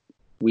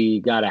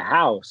we got a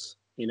house.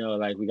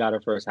 Like we got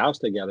our first house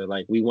together.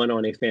 Like we went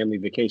on a family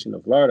vacation to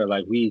Florida.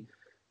 Like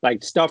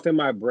like stuff in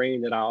my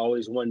brain that I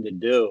always wanted to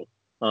do.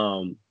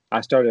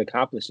 I started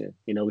accomplishing.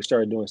 You know, we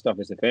started doing stuff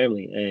as a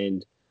family,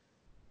 and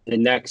the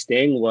next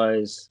thing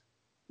was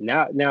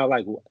now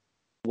like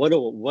what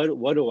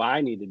do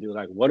I need to do?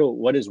 Like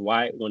what does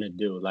Wyatt want to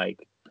do?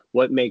 Like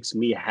what makes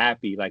me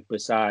happy? Like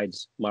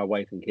besides my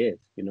wife and kids,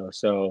 you know.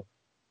 So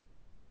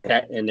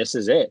that, and this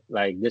is it.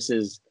 Like this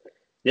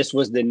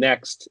was the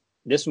next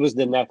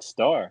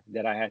star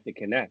that I had to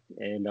connect,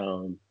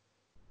 and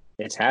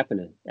it's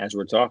happening as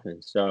we're talking.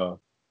 So,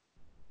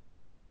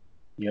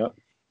 yep.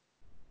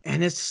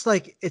 And it's just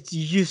like it's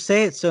you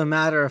say it so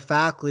matter of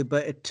factly,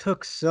 but it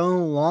took so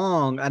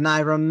long. And I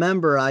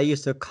remember I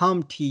used to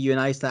come to you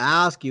and I used to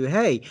ask you,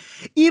 hey,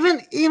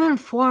 even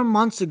 4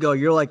 months ago,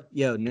 you're like,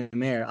 yo,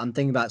 Namer, I'm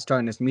thinking about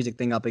starting this music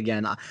thing up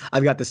again.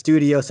 I've got the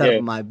studio set up Yeah.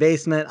 in my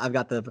basement. I've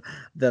got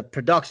the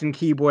production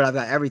keyboard. I've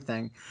got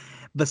everything,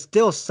 but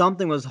still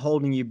something was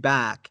holding you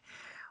back.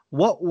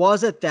 What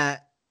was it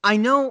that I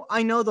know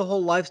the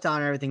whole lifestyle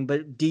and everything,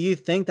 but do you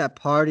think that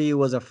part of you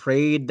was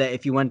afraid that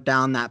if you went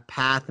down that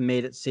path and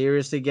made it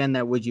serious again,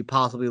 that would you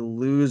possibly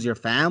lose your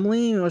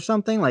family or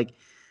something? Like,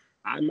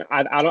 I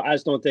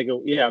just don't think it,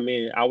 yeah, I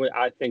mean,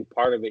 I think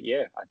part of it,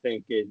 yeah. I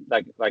think it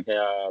like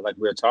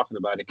we were talking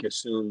about, it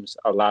consumes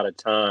a lot of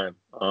time.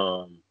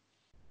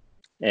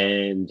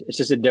 And it's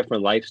just a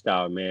different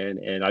lifestyle, man.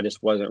 And I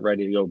just wasn't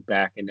ready to go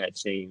back in that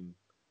same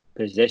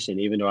position,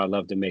 even though I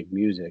love to make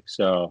music.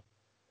 So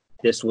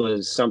this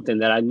was something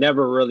that I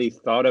never really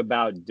thought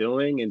about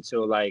doing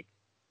until like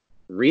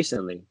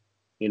recently.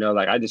 You know,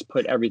 like I just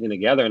put everything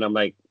together and I'm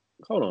like,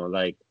 hold on,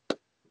 like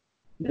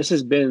this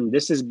has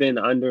been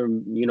under,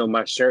 you know,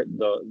 my shirt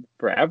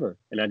forever.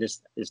 And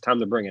it's time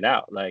to bring it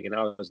out. Like, and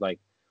I was like,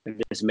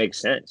 this makes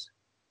sense.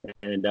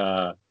 And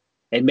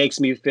it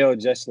makes me feel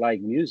just like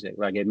music.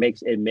 Like it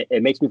makes me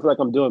feel like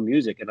I'm doing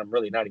music and I'm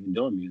really not even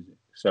doing music.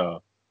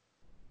 So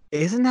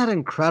isn't that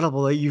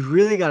incredible? Like, you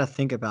really got to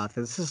think about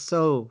this. This is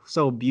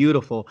so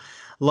beautiful.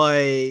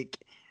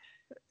 Like,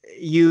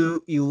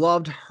 you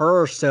loved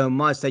her so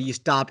much that you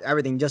stopped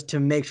everything just to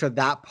make sure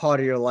that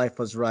part of your life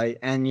was right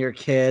and your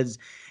kids.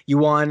 You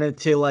wanted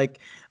to, like,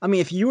 I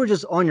mean, if you were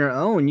just on your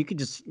own, you could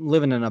just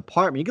live in an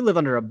apartment, you could live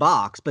under a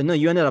box, but no,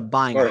 you ended up of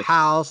buying a course,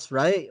 house,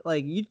 right?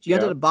 Like, you ended yeah,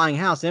 up buying a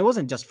house, and it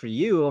wasn't just for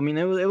you. I mean,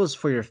 it was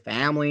for your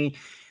family,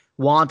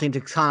 wanting to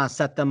kind of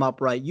set them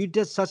up right. You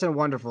did such a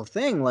wonderful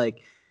thing,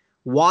 like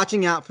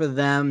watching out for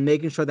them,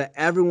 making sure that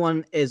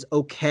everyone is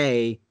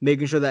okay,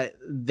 making sure that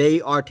they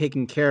are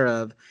taken care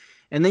of.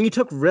 And then you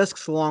took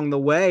risks along the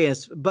way,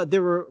 but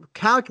there were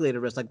calculated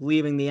risks, like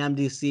leaving the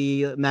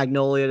MDC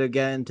Magnolia to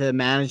get into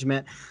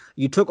management.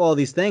 You took all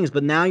these things,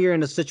 but now you're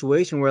in a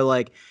situation where,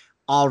 like,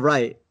 all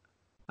right,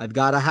 I've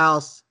got a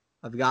house.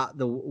 I've got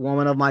the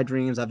woman of my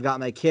dreams. I've got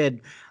my kid.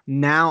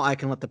 Now I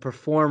can let the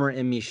performer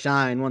in me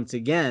shine once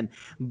again.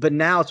 But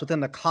now it's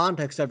within the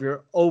context of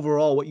your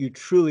overall what you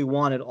truly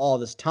wanted all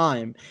this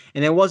time.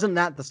 And it wasn't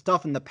that the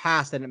stuff in the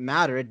past didn't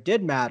matter. It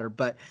did matter,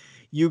 but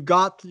you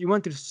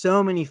went through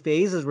so many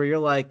phases where you're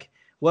like,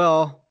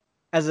 well,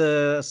 as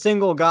a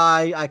single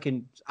guy, I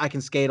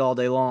can skate all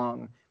day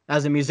long.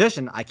 As a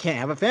musician, I can't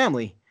have a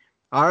family.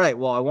 All right,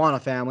 well, I want a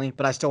family,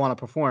 but I still want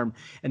to perform.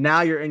 And now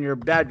you're in your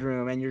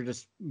bedroom and you're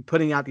just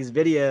putting out these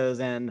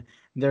videos and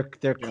they're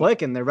yeah,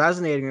 clicking, they're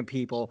resonating with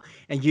people,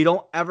 and you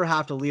don't ever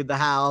have to leave the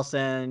house,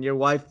 and your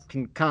wife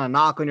can kind of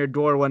knock on your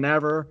door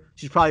whenever.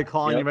 She's probably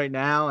calling you yep, right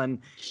now, and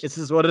it's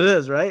just what it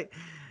is, right?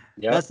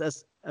 yep.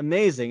 That's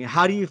amazing.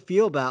 How do you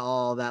feel about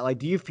all that? Like,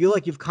 do you feel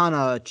like you've kind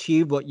of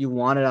achieved what you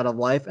wanted out of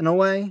life in a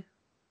way?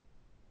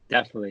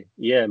 Definitely.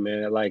 Yeah,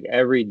 man. Like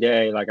every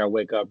day, like I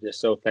wake up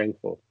just so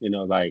thankful, you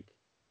know, like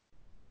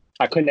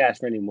I couldn't ask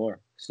for any more.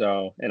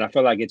 So, and I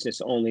feel like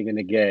it's only going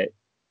to get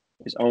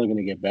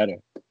better.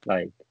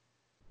 Like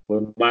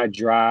with my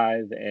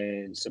drive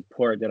and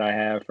support that I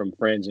have from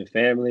friends and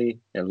family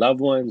and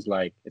loved ones,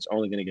 like it's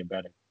only going to get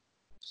better.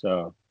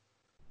 So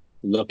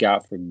look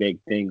out for big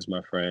things,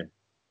 my friend.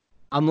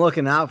 I'm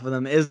looking out for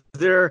them. Is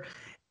there?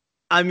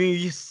 I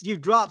mean, you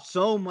dropped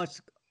so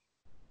much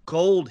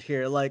gold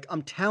here. Like,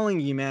 I'm telling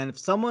you, man, if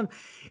someone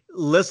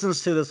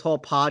listens to this whole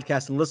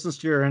podcast and listens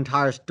to your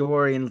entire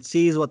story and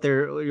sees what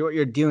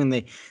you're doing,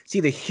 they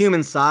see the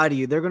human side of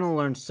you. They're gonna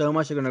learn so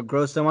much. They're gonna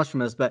grow so much from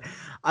this. But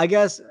I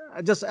guess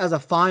just as a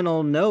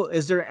final note,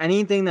 is there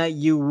anything that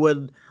you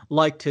would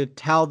like to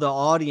tell the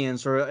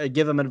audience or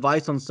give them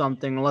advice on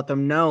something or let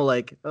them know?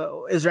 Like,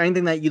 is there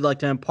anything that you'd like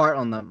to impart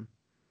on them?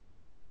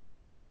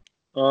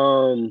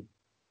 Um,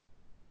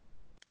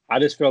 I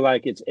just feel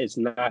like it's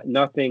not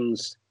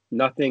nothing's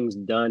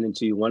done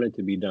until you want it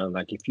to be done.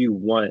 Like if you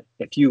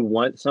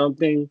want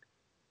something,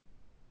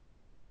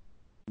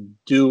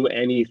 do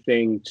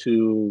anything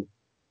to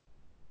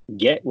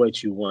get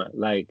what you want.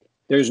 Like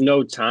there's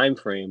no time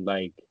frame.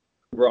 Like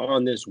we're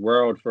on this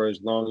world for as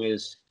long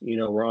as, you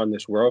know, we're on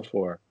this world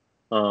for.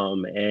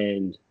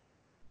 And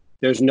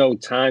there's no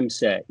time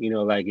set. You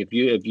know, like if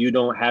you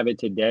don't have it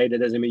today, that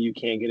doesn't mean you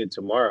can't get it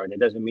tomorrow. And it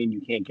doesn't mean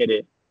you can't get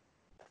it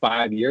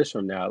 5 years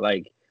from now.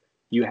 Like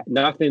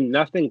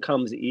nothing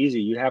comes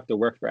easy. You have to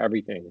work for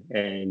everything.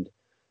 And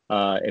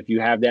If you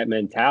have that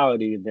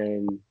mentality,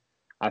 then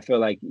I feel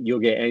like you'll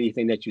get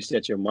anything that you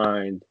set your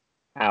mind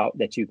out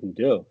that you can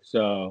do.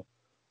 So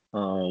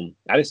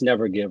I just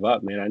never give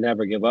up, man. I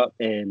never give up,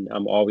 and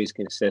I'm always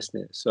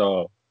consistent.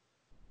 So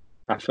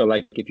I feel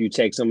like if you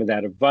take some of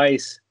that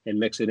advice and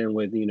mix it in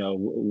with,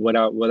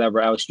 whatever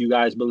else you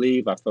guys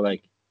believe, I feel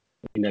like,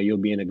 you'll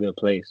be in a good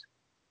place.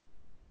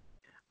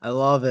 I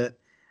love it.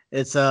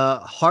 It's a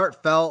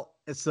heartfelt.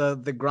 It's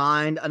the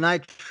grind, and I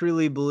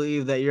truly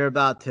believe that you're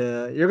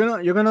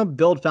gonna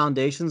build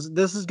foundations.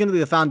 This is gonna be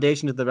the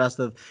foundation to the rest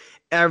of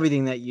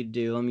everything that you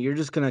do. I mean, you're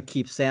just gonna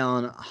keep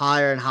sailing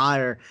higher and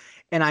higher.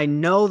 And I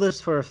know this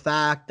for a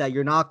fact that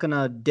you're not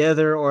gonna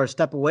dither or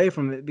step away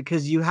from it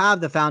because you have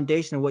the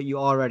foundation of what you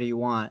already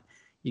want.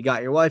 You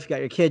got your wife, you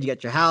got your kid, you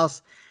got your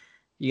house,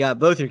 you got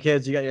both your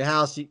kids, you got your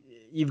house,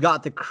 you've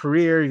got the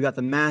career, you've got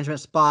the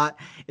management spot.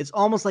 It's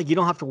almost like you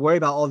don't have to worry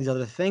about all these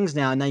other things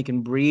now, and now you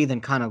can breathe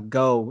and kind of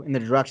go in the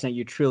direction that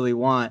you truly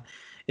want.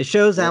 It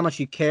shows how Yeah. much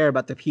you care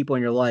about the people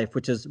in your life,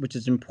 which is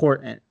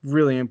important,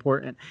 really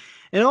important.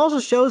 And it also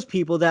shows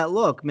people that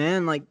look,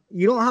 man, like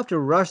you don't have to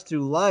rush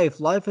through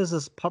life. Life is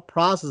this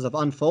process of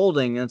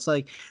unfolding, and it's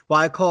like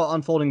why I call it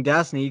unfolding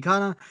destiny. You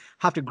kind of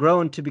have to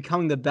grow into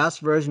becoming the best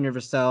version of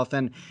yourself,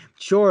 and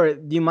sure,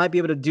 you might be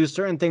able to do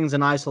certain things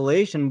in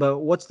isolation, but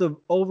what's the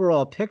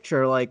overall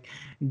picture? Like,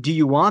 do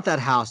you want that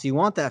house? Do you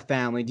want that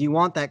family? Do you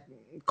want that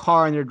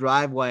car in your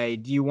driveway?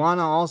 Do you want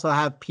to also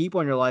have people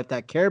in your life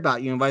that care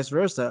about you and vice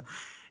versa?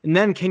 And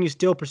then can you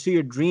still pursue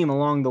your dream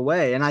along the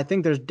way? And I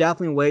think there's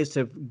definitely ways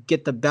to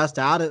get the best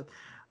out of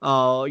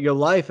your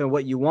life and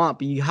what you want,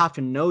 but you have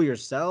to know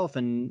yourself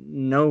and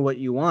know what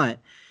you want.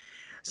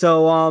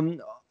 So,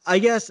 I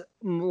guess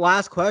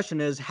last question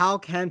is how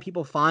can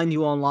people find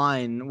you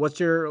online? What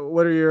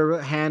are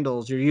your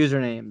handles, your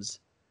usernames?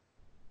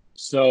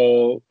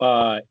 So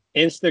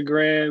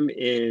Instagram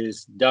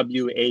is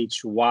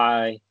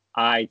WHYIT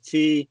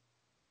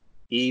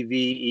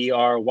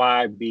EVERYBODYS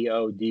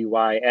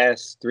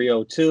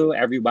 302.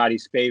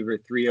 Everybody's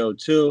favorite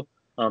 302.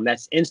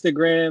 That's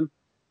Instagram.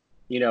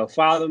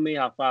 Follow me.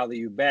 I'll follow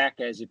you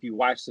back. As if you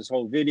watch this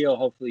whole video,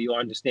 hopefully you'll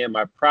understand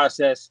my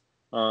process.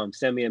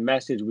 Send me a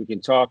message. We can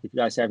talk. If you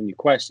guys have any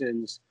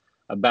questions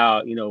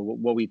about,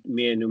 what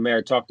me and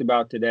Numair talked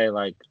about today,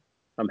 like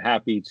I'm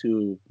happy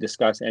to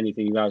discuss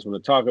anything you guys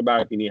want to talk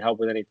about. If you need help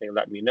with anything,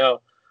 let me know.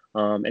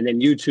 And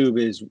then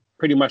YouTube is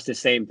pretty much the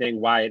same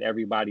thing. Wyatt,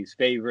 everybody's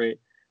favorite.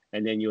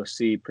 And then you'll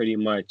see pretty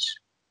much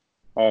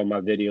all my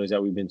videos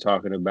that we've been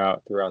talking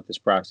about throughout this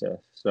process.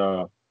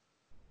 So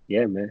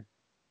yeah, man,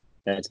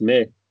 that's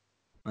me.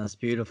 That's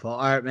beautiful. All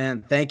right,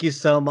 man. Thank you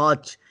so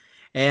much.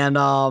 And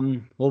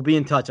we'll be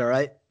in touch, all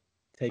right?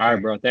 Take All right,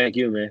 care. bro. Thank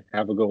you, man.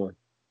 Have a good one.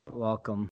 Welcome.